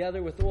somewhere,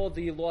 together with all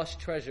the lost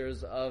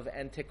treasures of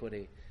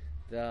antiquity.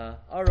 The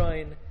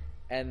Arayin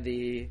and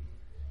the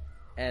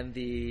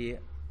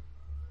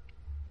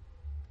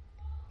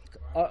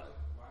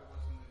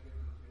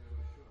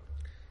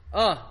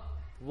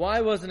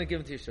why wasn't it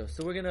given to Yeshua?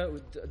 So we're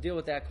going to deal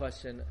with that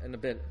question in a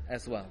bit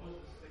as well.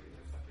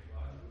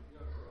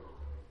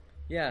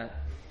 Yeah.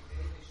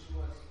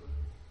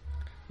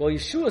 Well,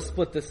 Yeshua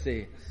split the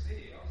sea.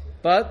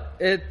 But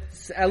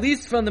it's, at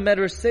least from the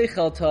Medrash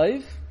Seichel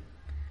Tov,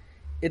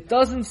 it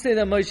doesn't say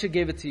that Moshe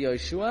gave it to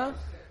Yeshua.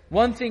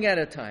 One thing at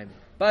a time.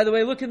 By the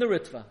way, look in the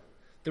Ritva.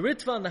 The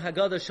Ritva on the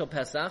Haggadah Shel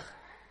Pesach.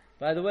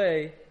 By the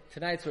way,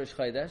 tonight's Rosh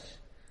Chodesh.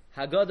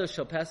 Haggadah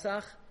Shel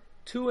Pesach,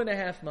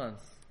 2.5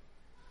 months.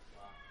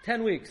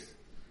 10 weeks.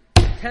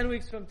 10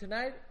 weeks from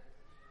tonight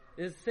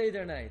is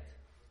Seder night.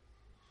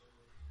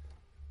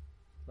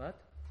 What?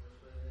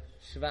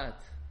 Shvat.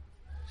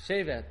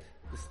 Shevet.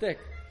 The stick.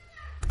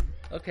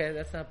 Okay,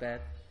 that's not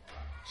bad.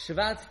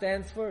 Shvat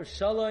stands for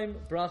Shalom,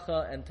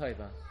 Bracha, and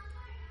Tova.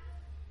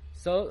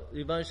 So,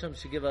 Yibam Shem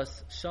should give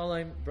us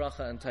Shalom,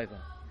 Bracha, and Tova.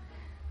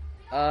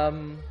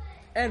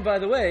 And by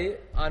the way,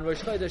 on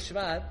Rosh Chodesh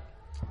Shvat,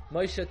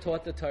 Moshe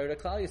taught the Torah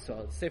to Klal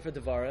Yisrael. Sefer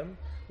Devarim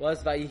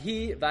was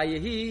Vayehi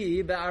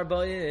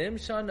be'arba'im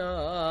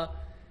shana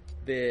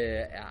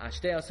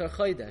be'ashtei asar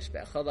chodesh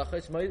be'echad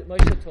achodesh.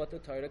 Moshe taught the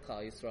Torah to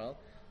Klal Yisrael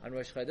on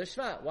Rosh Chodesh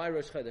Shvat. Why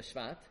Rosh Chodesh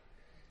Shvat?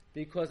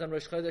 Because on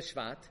Rosh Chodesh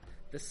Shvat,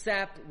 the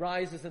sap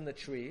rises in the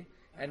tree,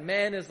 and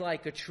man is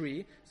like a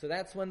tree, so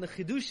that's when the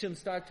chidushim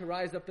start to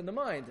rise up in the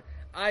mind.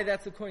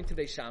 That's according to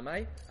Beis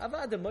Shammai.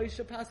 Avada,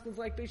 Moshe paskins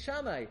like Beis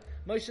Shammai.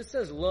 Moshe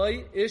says,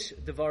 Loi ish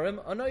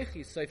devarim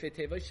anoichi, soifei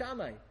teva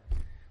Shammai.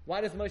 Why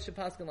does Moshe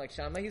paskin like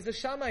Shammai? He's a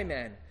Shammai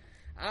man.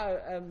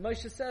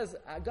 Moshe says,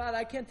 God,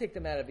 I can't take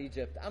them out of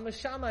Egypt. I'm a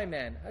Shammai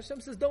man.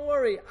 Hashem says, don't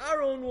worry,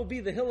 Aaron will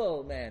be the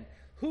Hillel man.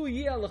 Hu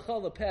yeh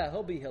l'chol lepeh,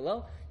 he'll be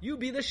Hillel. You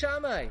be the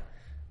Shammai.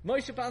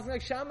 Moshe paskin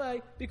like Shammai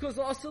because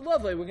also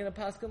lovely. We're going to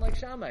paskin like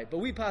Shammai, but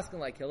we paskin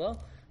like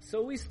Hillel.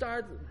 So we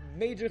start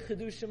major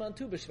chidushim on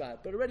Tu B'Shvat.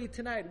 But already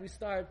tonight we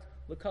start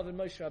l'kavod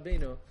Moshe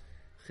Rabbeinu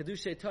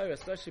chidushei Torah,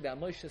 especially about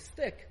Moshe's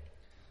stick.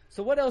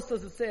 So what else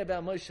does it say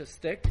about Moshe's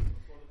stick?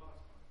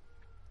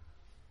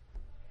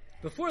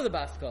 Before the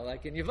Baskel,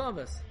 like in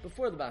Yevamos,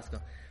 before the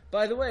Baskel.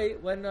 By the way,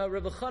 when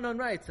Rebbe Chanan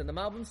writes, and the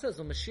Malbim says,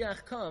 when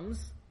Mashiach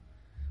comes,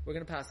 we're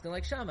going to paskin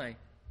like Shammai.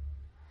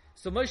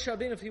 So Moshe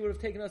Rabbeinu, if he would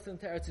have taken us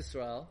into Eretz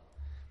Yisrael,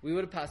 we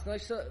would have passed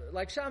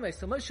like Shammai.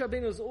 So Moshe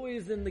Rabbeinu was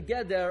always in the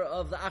Geder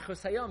of the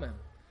Achros Hayomim.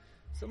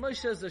 So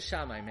Moshe is a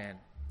Shammai man.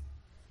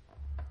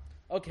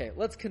 Okay,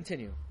 let's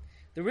continue.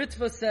 The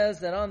Ritva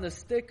says that on the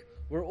stick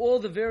were all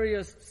the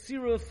various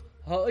Siruf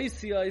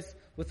Ha'osiyos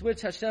with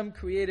which Hashem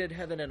created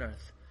heaven and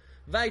earth.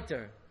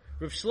 Weiter,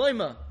 Rav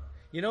Shloima,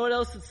 you know what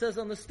else it says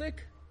on the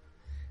stick?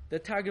 The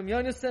Targum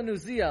Yonis Ben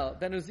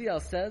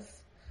Uziel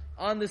says,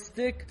 on the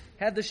stick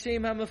had the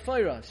Shem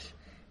HaMefayrosh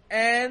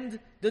and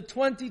the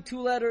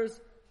 22 letters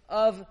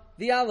of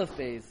the Aleph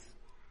Beis.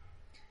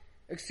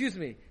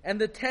 And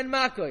the 10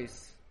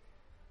 Makos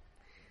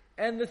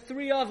and the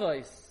 3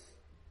 Avos.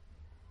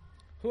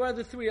 Who are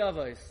the 3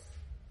 Avos?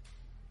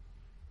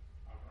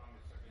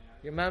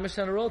 Your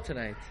mamash on a roll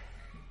tonight.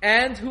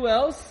 And who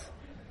else?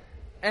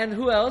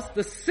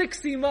 The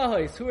 60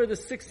 Mahos. Who are the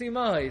 60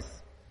 Mahos?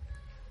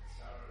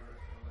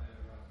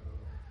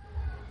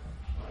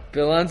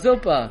 Bilan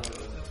Zilpah.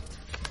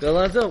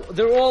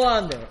 They're all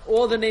on there.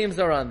 All the names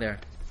are on there.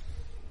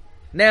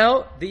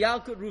 Now, the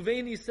Yalkut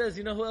Ruveni says,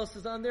 you know who else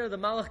is on there? The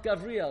Malach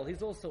Gavriel.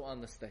 He's also on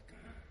the stick.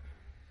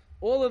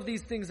 All of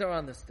these things are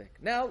on the stick.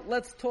 Now,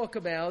 let's talk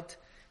about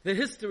the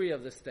history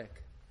of the stick.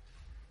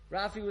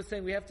 Rafi was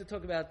saying we have to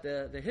talk about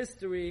the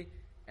history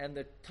and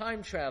the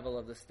time travel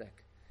of the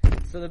stick.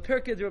 So the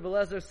Pirkei Rebbe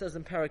Lezer says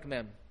in Parak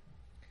Mem,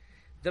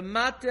 the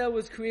Mata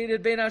was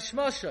created Bein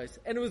Hashmashos,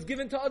 and it was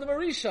given to Adam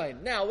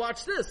HaRishon. Now,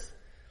 watch this.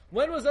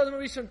 When was Adam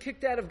HaRishon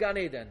kicked out of Gan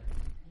Eden?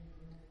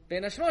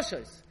 Bein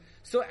Hashmashos.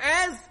 So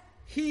as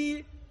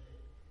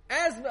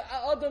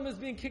Adam is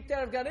being kicked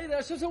out of Gan Eden,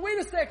 Hashem said, wait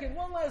a second,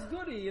 one last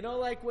goodie.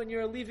 Like when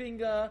you're leaving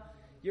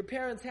your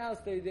parents' house,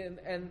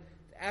 and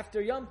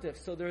after Yom Tif,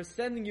 so they're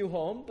sending you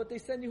home, but they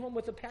send you home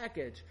with a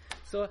package.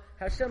 So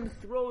Hashem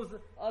throws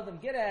Adam,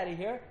 get out of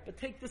here, but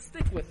take the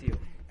stick with you.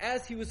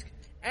 As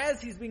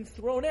he's being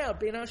thrown out,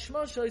 Bein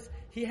Hashmashos,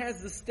 he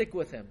has the stick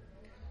with him.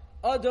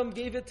 Adam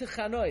gave it to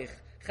Chanoich.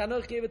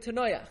 Chanoich gave it to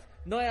Noach.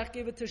 Noach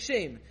gave it to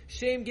Shem.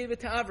 Shem gave it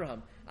to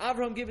Avraham.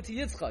 Avraham gave it to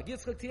Yitzchak.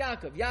 Yitzchak to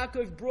Yaakov.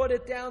 Yaakov brought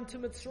it down to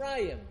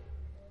Mitzrayim.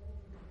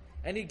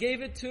 And he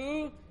gave it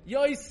to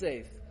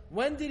Yosef.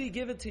 When did he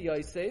give it to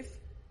Yosef?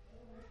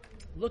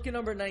 Look at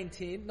number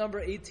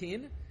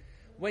 18.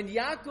 When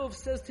Yaakov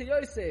says to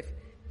Yosef,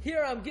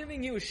 here I'm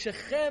giving you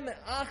Shechem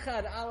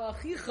Achad Al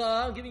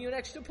Achicha, I'm giving you an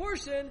extra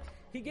portion,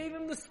 he gave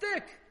him the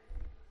stick.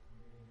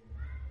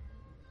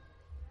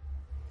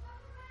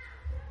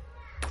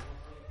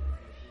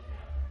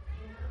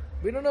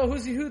 We don't know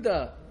who's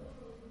Yehuda.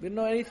 We don't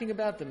know anything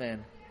about the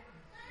man.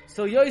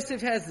 So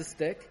Yosef has the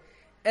stick,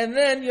 and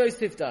then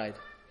Yosef died.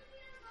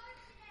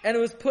 And it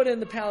was put in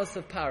the palace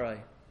of Parai.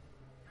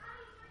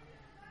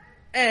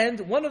 And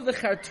one of the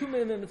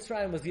Chartumim in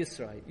Mitzrayim was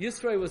Yisrael.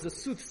 Yisrael was a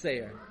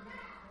soothsayer.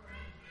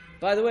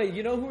 By the way,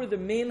 you know who were the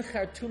main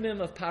Chartumim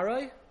of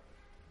Parai?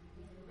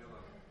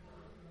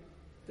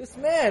 This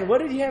man. What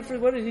did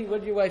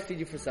your wife feed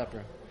you for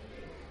supper?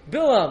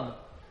 Bilam.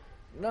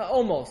 No,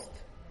 almost.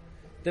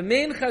 The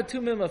main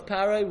Chartumim of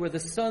Parai were the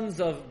sons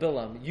of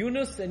Bilam,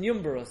 Yunus and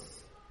Yumbarus.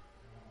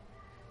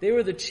 They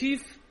were the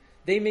chief.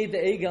 They made the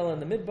Egel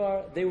and the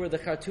Midbar. They were the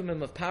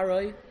Chartumim of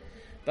Parai.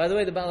 By the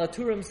way, the Baal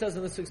HaTurim says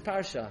in this week's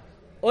Parsha,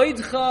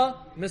 Oidcha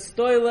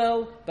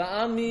mistoilel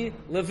ba'ami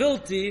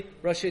levilti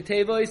rashi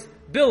tevois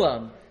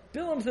Bilam.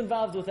 Bilam's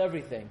involved with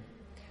everything.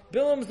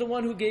 Bilam's the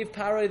one who gave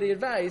Parai the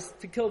advice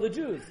to kill the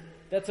Jews.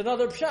 That's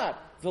another pshat.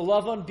 The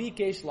Lavan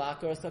bikesh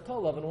lakar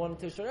sakol. Lavan wanted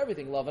to show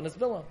everything. Lavan is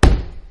Bilam.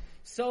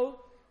 So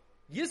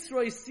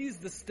Yisro sees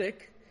the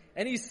stick,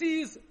 and he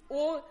sees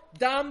all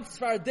dam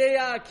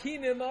tzvardeya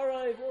kinim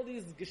arayv, all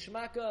these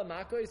geshmaka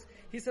makos.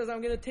 He says,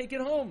 I'm going to take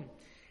it home.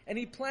 And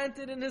he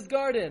planted in his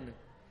garden.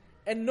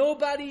 And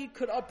nobody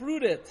could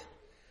uproot it.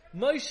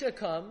 Moshe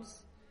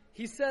comes.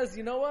 He says,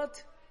 you know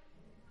what?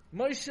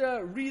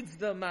 Moshe reads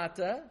the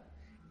Mata.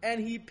 And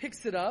he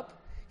picks it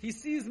up. He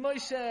sees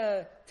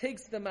Moshe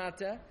takes the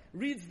Mata.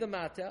 Reads the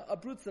Mata.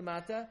 Uproots the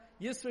Mata.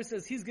 Yisro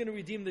says he's going to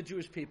redeem the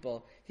Jewish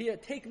people. Here,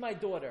 take my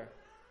daughter.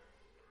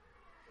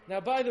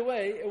 Now, by the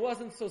way, it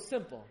wasn't so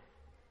simple.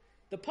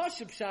 The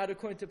Pashut Pshat,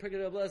 according to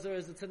Pirkei Rebbe Lezer,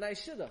 is it's a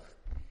nice shidduch.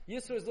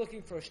 Yisro is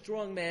looking for a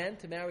strong man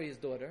to marry his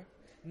daughter.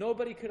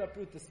 Nobody could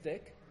uproot the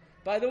stick.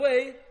 By the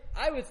way,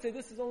 I would say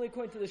this is only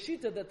according to the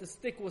Shita that the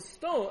stick was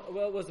stone,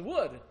 well, it was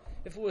wood.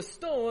 If it was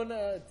stone,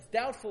 it's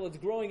doubtful it's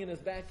growing in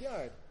his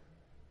backyard.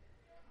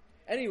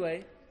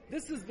 Anyway,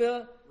 this is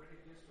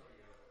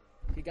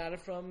he got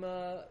it from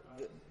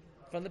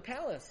the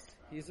palace.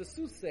 He's a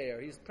soothsayer.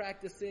 He's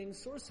practicing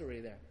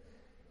sorcery there.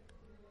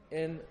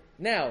 And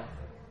now,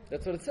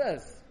 that's what it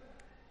says.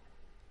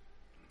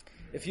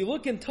 If you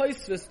look in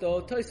Tosfos,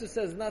 though, Tosfos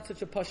says it's not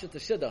such a pashut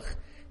shidduch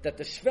that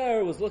the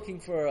Shver was looking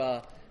for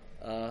a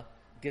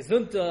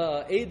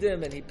Gezunta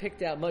Edim and he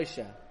picked out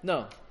Moshe.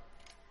 No.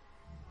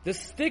 The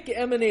stick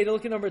emanated,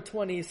 look at number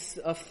 20,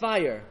 a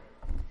fire.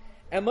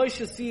 And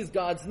Moshe sees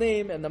God's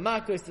name and the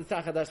Makos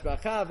Tzachadash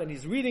B'achav, and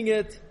he's reading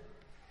it.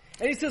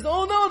 And he says,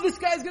 oh no, this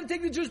guy's going to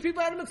take the Jewish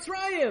people out of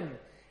Mitzrayim.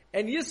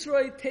 And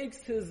Yisro takes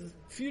his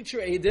future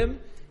Edim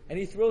and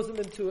he throws him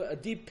into a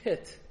deep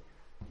pit.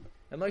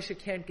 And Moshe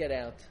can't get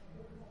out.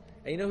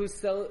 And you know who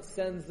saves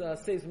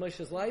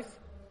Moshe's life?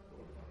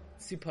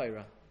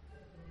 Sipora.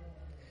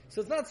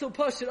 So it's not so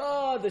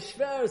pashut, the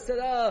Shver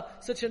said,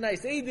 such a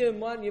nice Edim,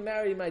 why don't you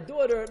marry my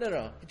daughter?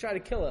 No. He tried to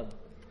kill him.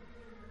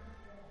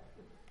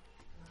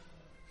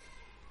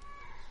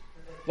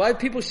 Why are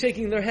people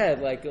shaking their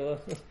head?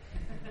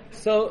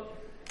 So,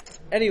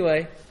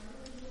 anyway,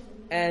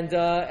 and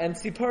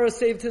Sipora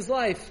saved his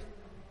life.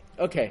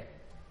 Okay.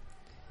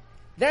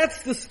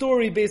 That's the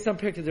story based on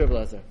Pirkei Rebbe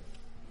Lezer.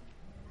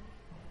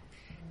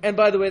 And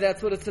by the way,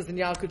 that's what it says in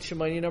Yalkut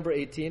Shemaini, number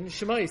 18.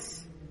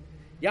 Shemais.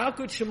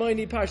 Yalkut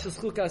Shemaini, Parshas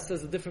Chukas,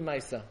 says a different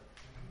Maisa.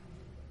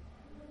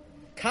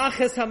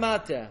 Kaches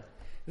Hamate.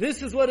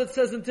 This is what it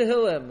says in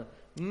Tehillim.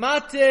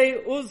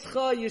 Mate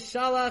Uzcha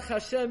Yishalach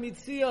Hashem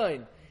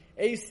Mitzion.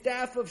 A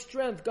staff of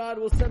strength God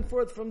will send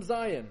forth from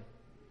Zion.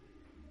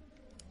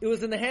 It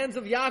was in the hands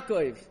of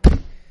Yaakov.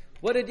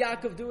 What did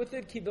Yaakov do with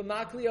it? Ki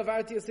b'makli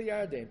avarti es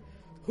hayarden.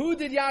 Who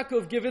did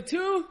Yaakov give it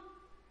to?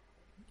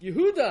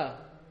 Yehuda.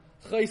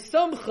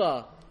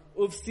 Chaysamcha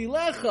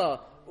uvsilecha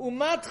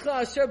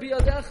umatcha asher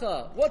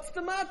biyadecha. What's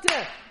the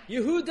matter?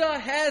 Yehuda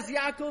has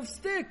Yaakov's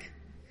stick.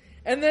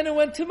 And then it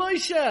went to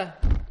Moshe.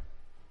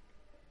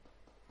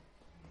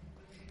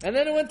 And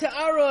then it went to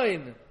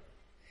Aaron.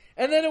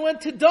 And then it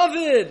went to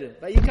David.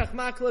 Vayikach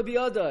makla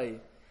biyadai.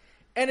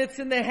 And it's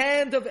in the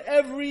hand of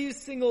every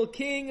single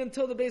king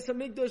until the Beis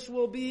HaMikdash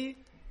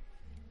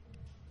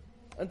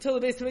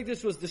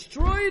was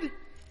destroyed,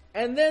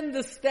 and then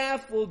the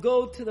staff will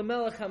go to the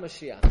Melech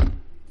HaMashiach.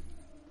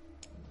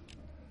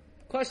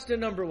 Question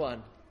number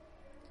 1.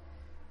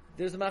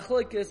 There's a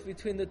machlokes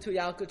between the two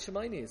Yalkut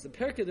Shemainis. The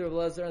Perkei de Rav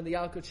Elazar and the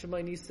Yalkut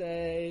Shemaini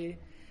say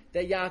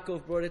that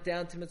Yaakov brought it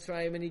down to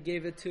Mitzrayim and he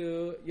gave it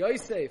to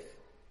Yosef.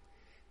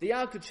 The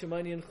Yalkut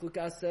Shemaini in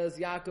Chukah says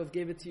Yaakov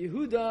gave it to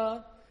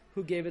Yehuda,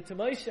 who gave it to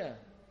Moshe.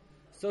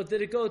 So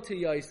did it go to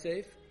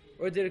Yosef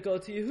or did it go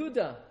to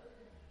Yehuda?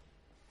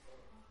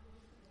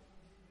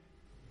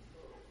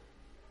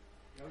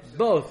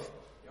 Both.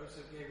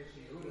 Yosef gave it to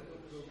Yehuda to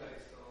prove that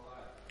he's still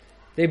alive.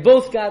 They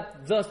both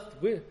got thus.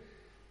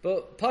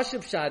 But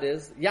Pashup Shad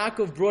is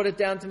Yaakov brought it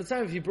down to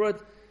Mitzrayim. If he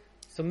brought,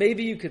 so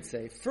maybe you could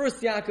say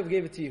first Yaakov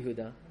gave it to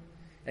Yehuda,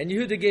 and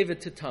Yehuda gave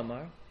it to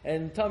Tamar,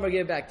 and Tamar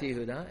gave it back to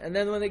Yehuda. And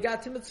then when they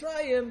got to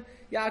Mitzrayim,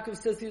 Yaakov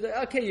says to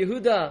Yehuda, "Okay,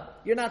 Yehuda,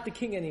 you're not the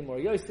king anymore.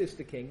 Yosef's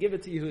the king. Give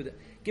it to Yehuda.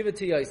 Give it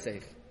to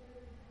Yosef."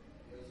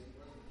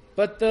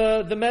 But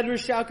the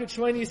Medrash Yalkut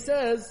Shemaini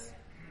says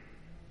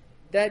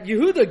that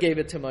Yehuda gave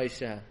it to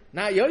Moshe,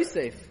 not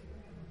Yosef.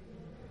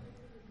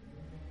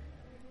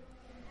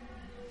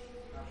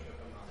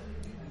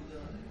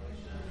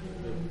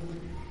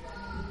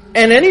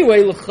 And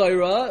anyway,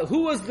 l'chayra,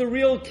 who was the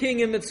real king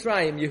in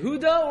Mitzrayim,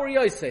 Yehuda or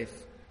Yosef?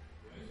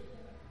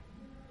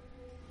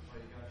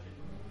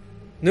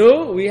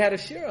 No, we had a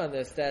shir on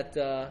this, that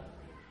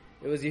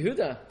it was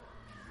Yehuda.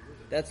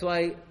 That's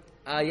why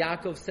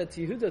Yaakov said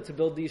to Yehuda to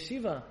build the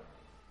yeshiva.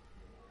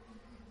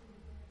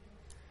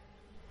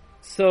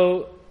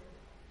 So,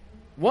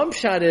 one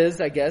pshat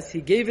is, I guess, he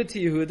gave it to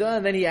Yehuda,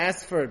 and then he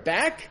asked for it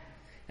back,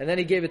 and then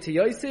he gave it to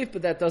Yosef,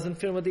 but that doesn't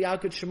fit with the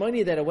Yalkut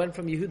Shemaini, that it went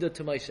from Yehuda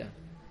to Moshe.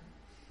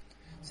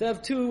 So I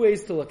have two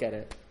ways to look at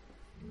it.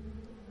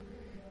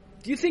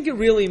 Do you think it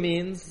really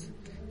means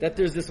that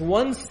there's this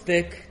one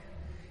stick,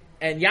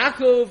 and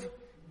Yaakov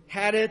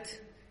had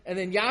it, and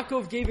then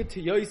Yaakov gave it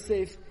to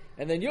Yosef,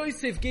 and then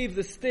Yosef gave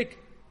the stick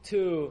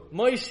to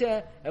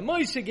Moshe, and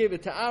Moshe gave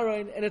it to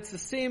Aaron, and it's the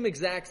same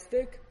exact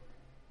stick?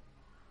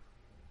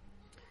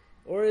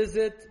 Or is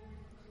it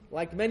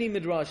like many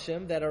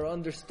midrashim that are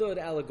understood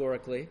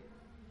allegorically,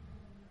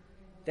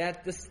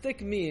 that the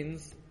stick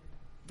means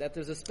that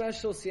there's a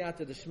special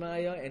siyata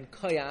d'shmaya and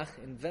koyach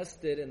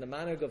invested in the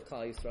manhag of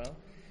Klal Yisrael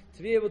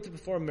to be able to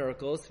perform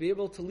miracles, to be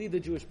able to lead the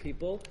Jewish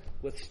people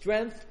with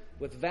strength,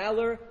 with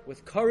valor,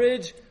 with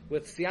courage,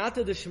 with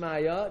siyata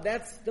d'shmaya.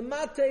 That's the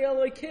matei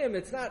Elokim.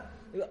 It's not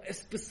a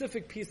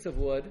specific piece of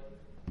wood.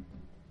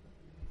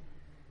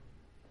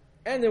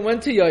 And it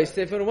went to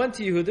Yosef and it went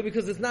to Yehuda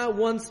because it's not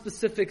one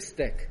specific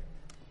stick.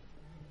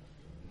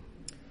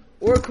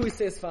 Or could we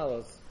say as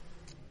follows?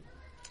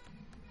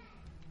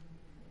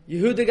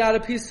 Yehuda got a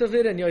piece of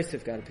it and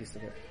Yosef got a piece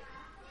of it.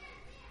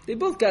 They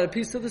both got a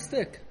piece of the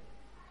stick.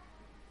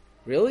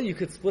 Really? You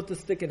could split the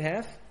stick in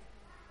half?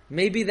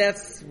 Maybe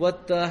that's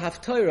what the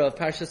Haftarah of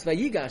Parshas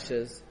Vayigash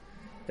is.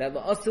 That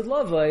Asid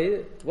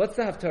Lavai, what's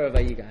the Haftarah of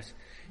Vayigash?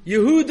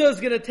 Yehuda's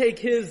going to take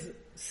his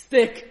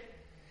stick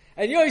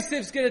and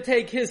Yosef's going to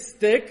take his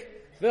stick.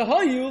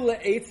 V'hayu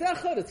le'etz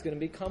echad. It's going to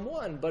become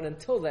one. But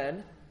until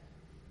then,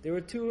 there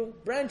were two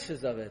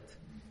branches of it.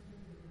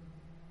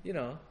 You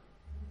know,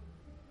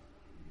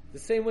 the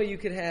same way you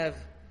could have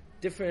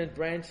different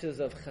branches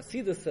of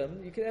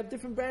Chasidism, you could have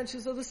different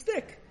branches of the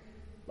stick.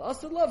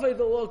 L'asad lavai,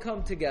 they'll all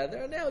come together,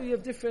 and now you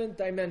have different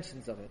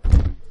dimensions of it.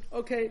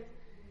 Okay,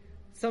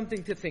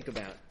 something to think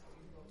about.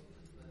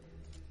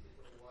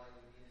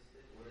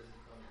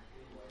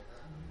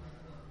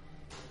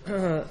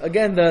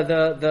 Again,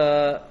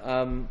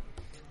 the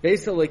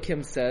Beis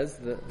Elokim says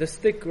the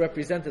stick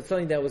represented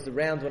something that was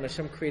around when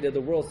Hashem created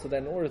the world, so that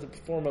in order to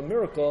perform a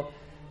miracle,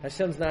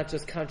 Hashem's not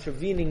just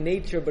contravening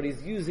nature, but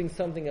He's using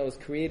something that was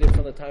created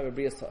from the time of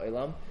Bria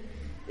Sa'olam.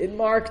 It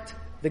marked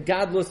the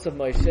godless of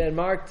Moshe. It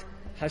marked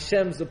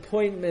Hashem's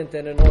appointment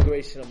and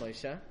inauguration of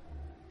Moshe.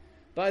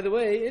 By the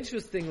way,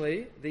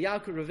 interestingly, the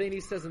Yalkut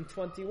Raveni says in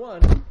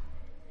 21,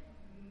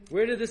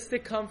 where did the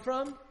stick come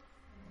from?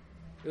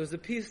 It was a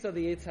piece of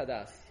the Eitz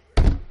Hadas.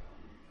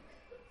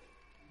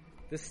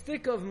 The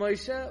stick of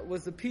Moshe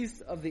was a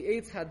piece of the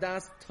Eitz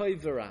Hadas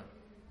Toivera.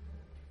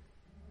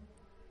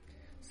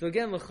 So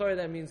again, l'chor,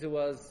 that means it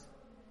was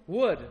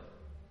wood.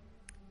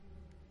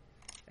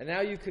 And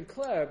now you could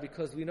clear,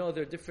 because we know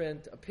there are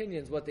different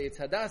opinions what the Eitz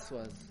Hadas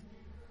was.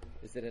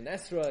 Is it an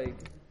esrog?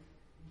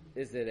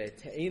 Is it a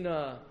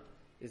te'ina?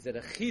 Is it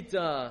a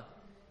chita?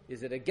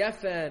 Is it a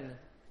gefen?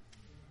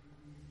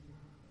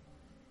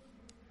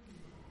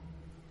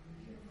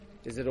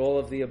 Is it all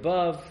of the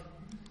above?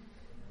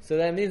 So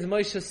that means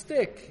Moshe's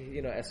stick,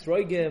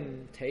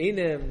 esrogim,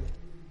 te'inim.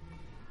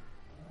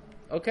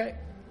 Okay.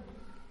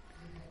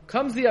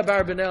 Comes the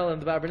Abarbanel,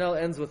 and the Abarbanel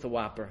ends with a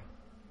whopper.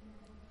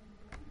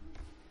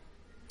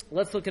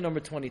 Let's look at number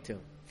 22.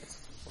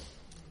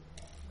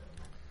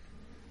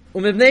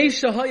 Umibnei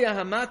shahaya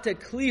hamate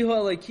kli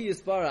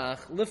ha'alekiyis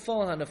barach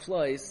lifol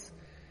hanaflois,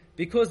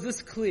 because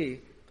this kli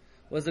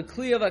was a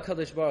kli of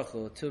HaKadosh Baruch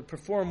Hu to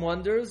perform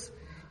wonders.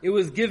 It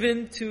was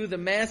given to the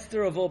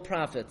master of all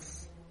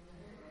prophets.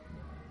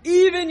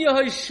 Even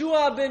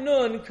Yehoshua ben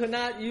Nun could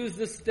not use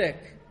the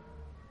stick.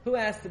 Who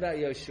asked about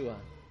Yehoshua?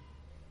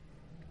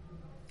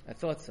 I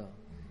thought so.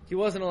 He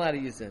wasn't allowed to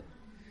use it.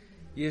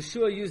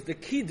 Yeshua used the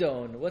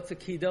kidon. What's a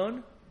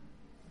kidon?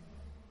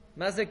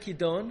 Maze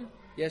kidon?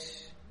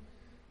 Yes.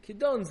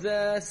 Kidon's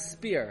a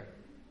spear.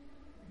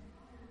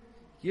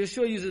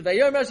 Yeshua uses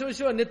Vayom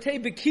Yeshua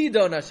Netei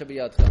Bekidon Asher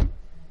B'Yadcha.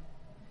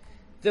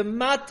 The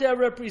mata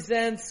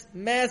represents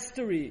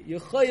mastery,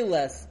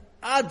 Yecholes,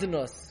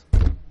 Adnos.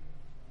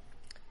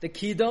 The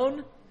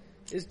kidon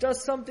is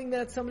just something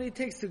that somebody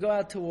takes to go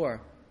out to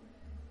war.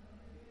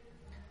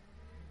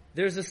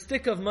 There's a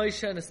stick of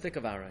Moshe and a stick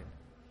of Aaron.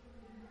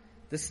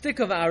 The stick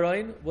of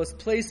Aaron was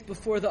placed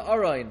before the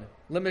Aaron,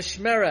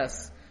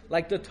 Lemishmeres,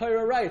 like the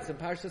Torah writes in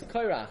Parshas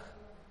Korach.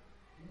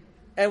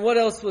 And what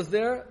else was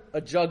there?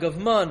 A jug of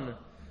mun,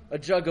 a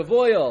jug of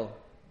oil.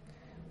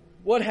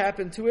 What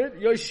happened to it?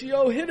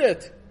 Yoshio hid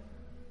it.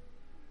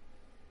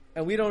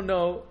 And we don't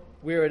know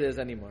where it is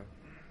anymore.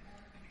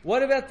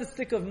 What about the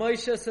stick of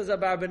Moshe, says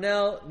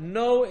Abarbanel?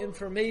 No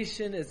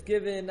information is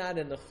given, not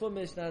in the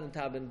Chumash, not in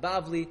Tabin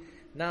Bavli,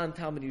 not in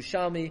Talmud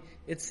Yushalmi.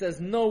 It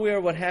says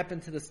nowhere what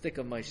happened to the stick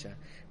of Moshe.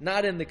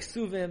 Not in the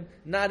Ksuvim,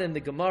 not in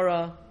the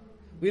Gemara.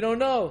 We don't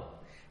know.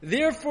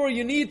 Therefore,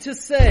 you need to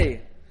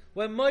say,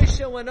 when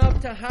Moshe went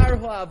up to Har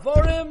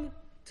HaAvorim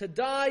to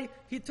die,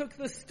 he took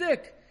the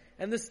stick,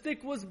 and the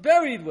stick was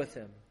buried with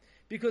him,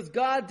 because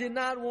God did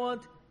not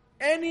want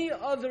any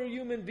other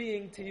human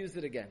being to use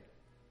it again.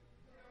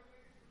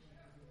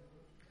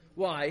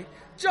 Why?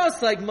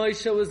 Just like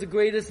Moshe was the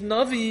greatest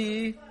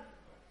Navi,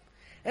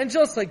 and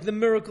just like the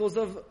miracles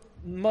of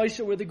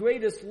Moshe were the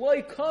greatest,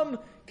 Loi come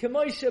ke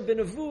Moshe ben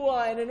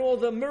Avua, and in all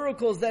the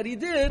miracles that he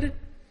did,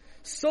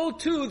 so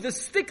too the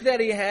stick that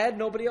he had,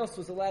 nobody else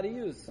was allowed to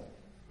use.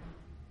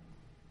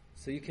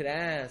 So you could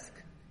ask,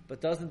 but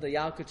doesn't the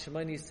Yalkut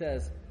Shimoni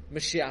says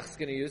Mashiach's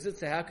going to use it?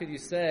 So how could you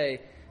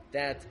say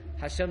that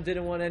Hashem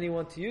didn't want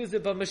anyone to use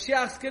it, but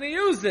Mashiach's going to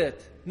use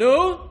it?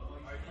 No?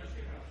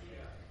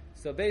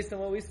 So based on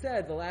what we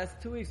said the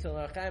last 2 weeks on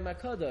Archaim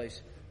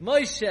HaKadosh,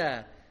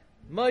 Moshe,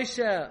 Ma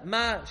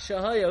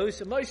Shahaya,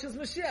 Moshe's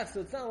Mashiach.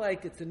 So it's not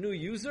like it's a new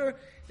user.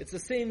 It's the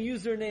same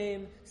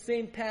username,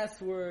 same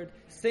password,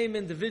 same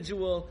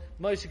individual.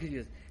 Moshe could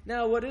use.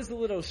 Now what is a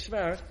little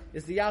shver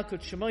is the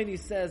Yalkut Shimoni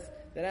says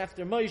that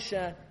after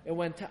Moshe, it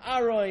went to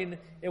Aaron,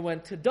 it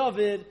went to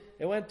David,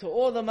 it went to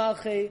all the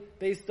Malchei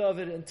based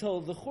David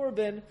until the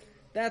Churban.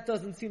 That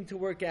doesn't seem to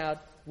work out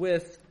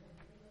with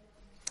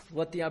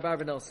what the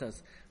Abarbanel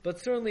says. But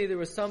certainly there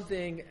was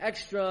something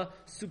extra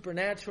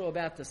supernatural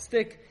about the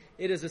stick.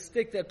 It is a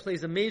stick that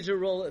plays a major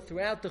role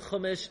throughout the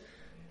Chumash.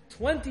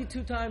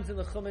 22 times in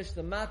the Chumash,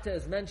 the Mata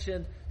is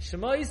mentioned.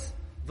 Shemais,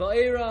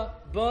 Va'era,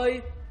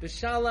 Boy,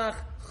 B'Shalach,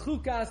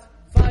 Chukas,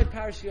 5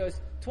 parashios,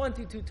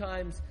 22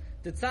 times.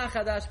 The Tzach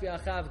Hadash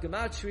B'Achav,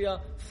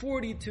 Gematria,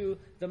 42.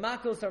 The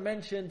Makos are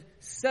mentioned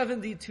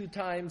 72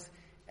 times.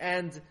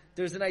 And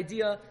there's an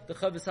idea, the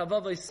Chavos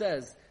HaVavos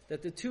says,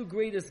 that the 2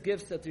 greatest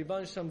gifts that the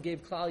Rebbeinu Shalom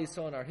gave Klal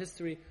Yisrael in our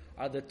history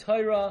are the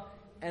Torah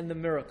and the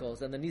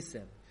miracles and the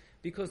Nisim.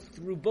 Because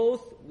through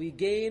both we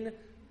gain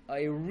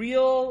a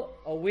real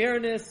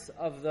awareness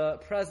of the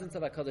presence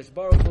of HaKadosh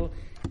Baruch Hu,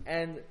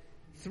 and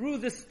through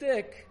the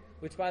stick,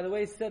 which by the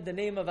way said the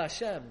name of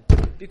Hashem,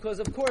 because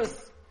of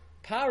course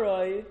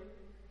Paroi,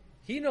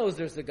 he knows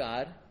there's a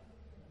God.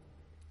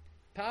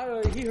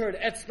 Paroi, he heard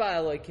Etzba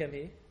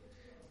Elohim.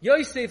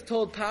 Yosef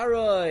told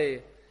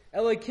Paroi,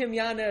 Elohim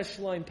Yaneh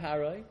Shloim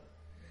Paroi.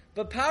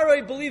 But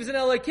Paroi believes in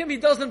Elohim, he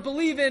doesn't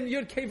believe in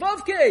Yud Kei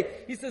Vav Kei.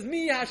 He says,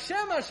 Mi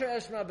Hashem Asher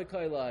Eshma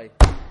B'Koilai.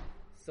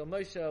 So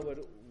Moshe would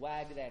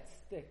wag that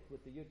stick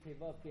with the Yud Kei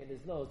Vav Kei in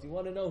his nose. You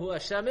want to know who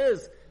Hashem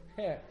is?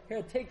 Here,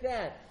 take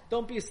that.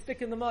 Don't be a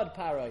stick in the mud,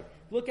 Paroi.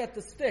 Look at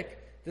the stick.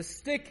 The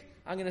stick,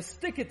 I'm going to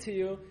stick it to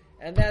you.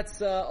 And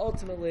that's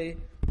ultimately,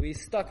 we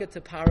stuck it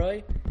to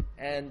Paroi.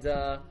 And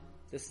the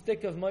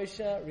stick of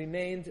Moshe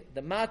remained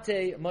the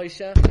Mate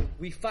Moshe.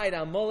 We fight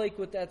Amalek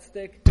with that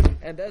stick.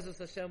 And Be'ezus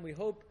Hashem, we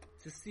hope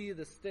to see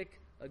the stick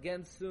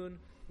again soon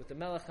with the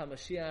Melech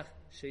HaMashiach,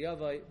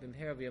 Sheyavai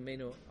B'mher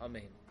V'yameinu.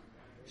 Amen.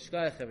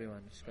 Shkayach,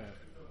 everyone. Shkayach.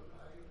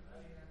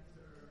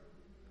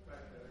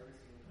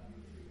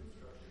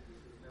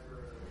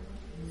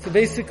 So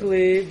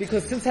basically,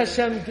 because since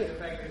Hashem...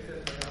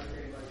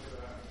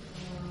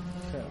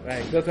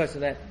 Right, good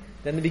question. Then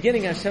in the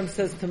beginning, Hashem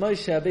says to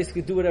Moshe,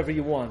 basically do whatever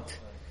you want.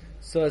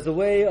 So as a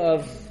way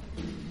of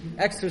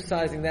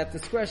exercising that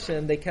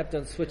discretion, they kept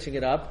on switching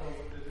it up.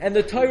 And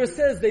the Torah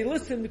says they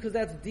listened because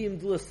that's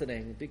deemed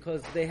listening,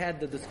 because they had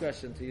the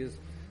discretion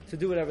to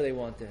do whatever they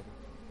wanted.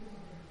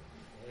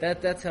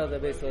 That's how the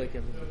basically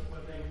came.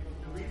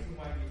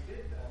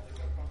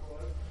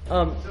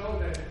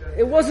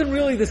 It wasn't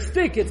really the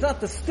stick. It's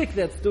not the stick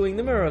that's doing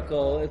the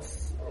miracle.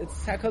 It's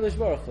HaKadosh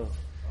Baruch Hu.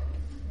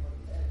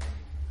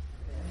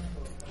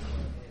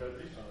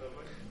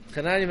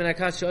 Chanani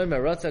Menakash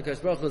Omer Ratza Kash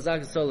Baruch Hu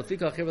Zak Sol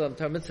Lefika Chibur Lam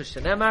Tar Mitzvah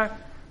Shenemar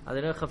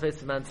Adonai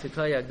Chafetz Man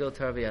Tzika Yagdol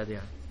Tar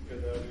V'Yadia.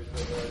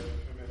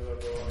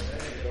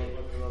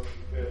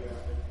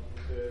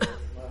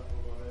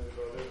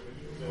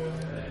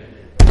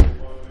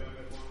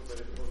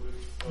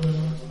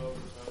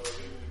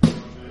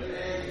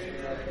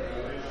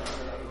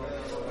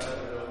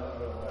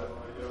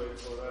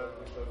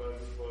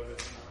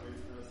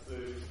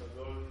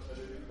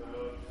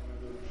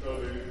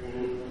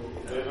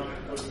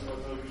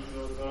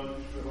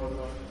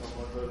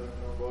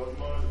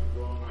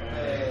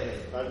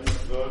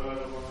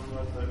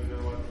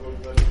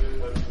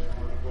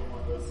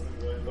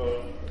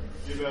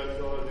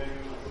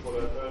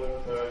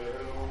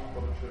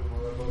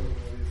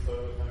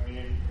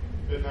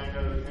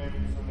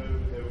 به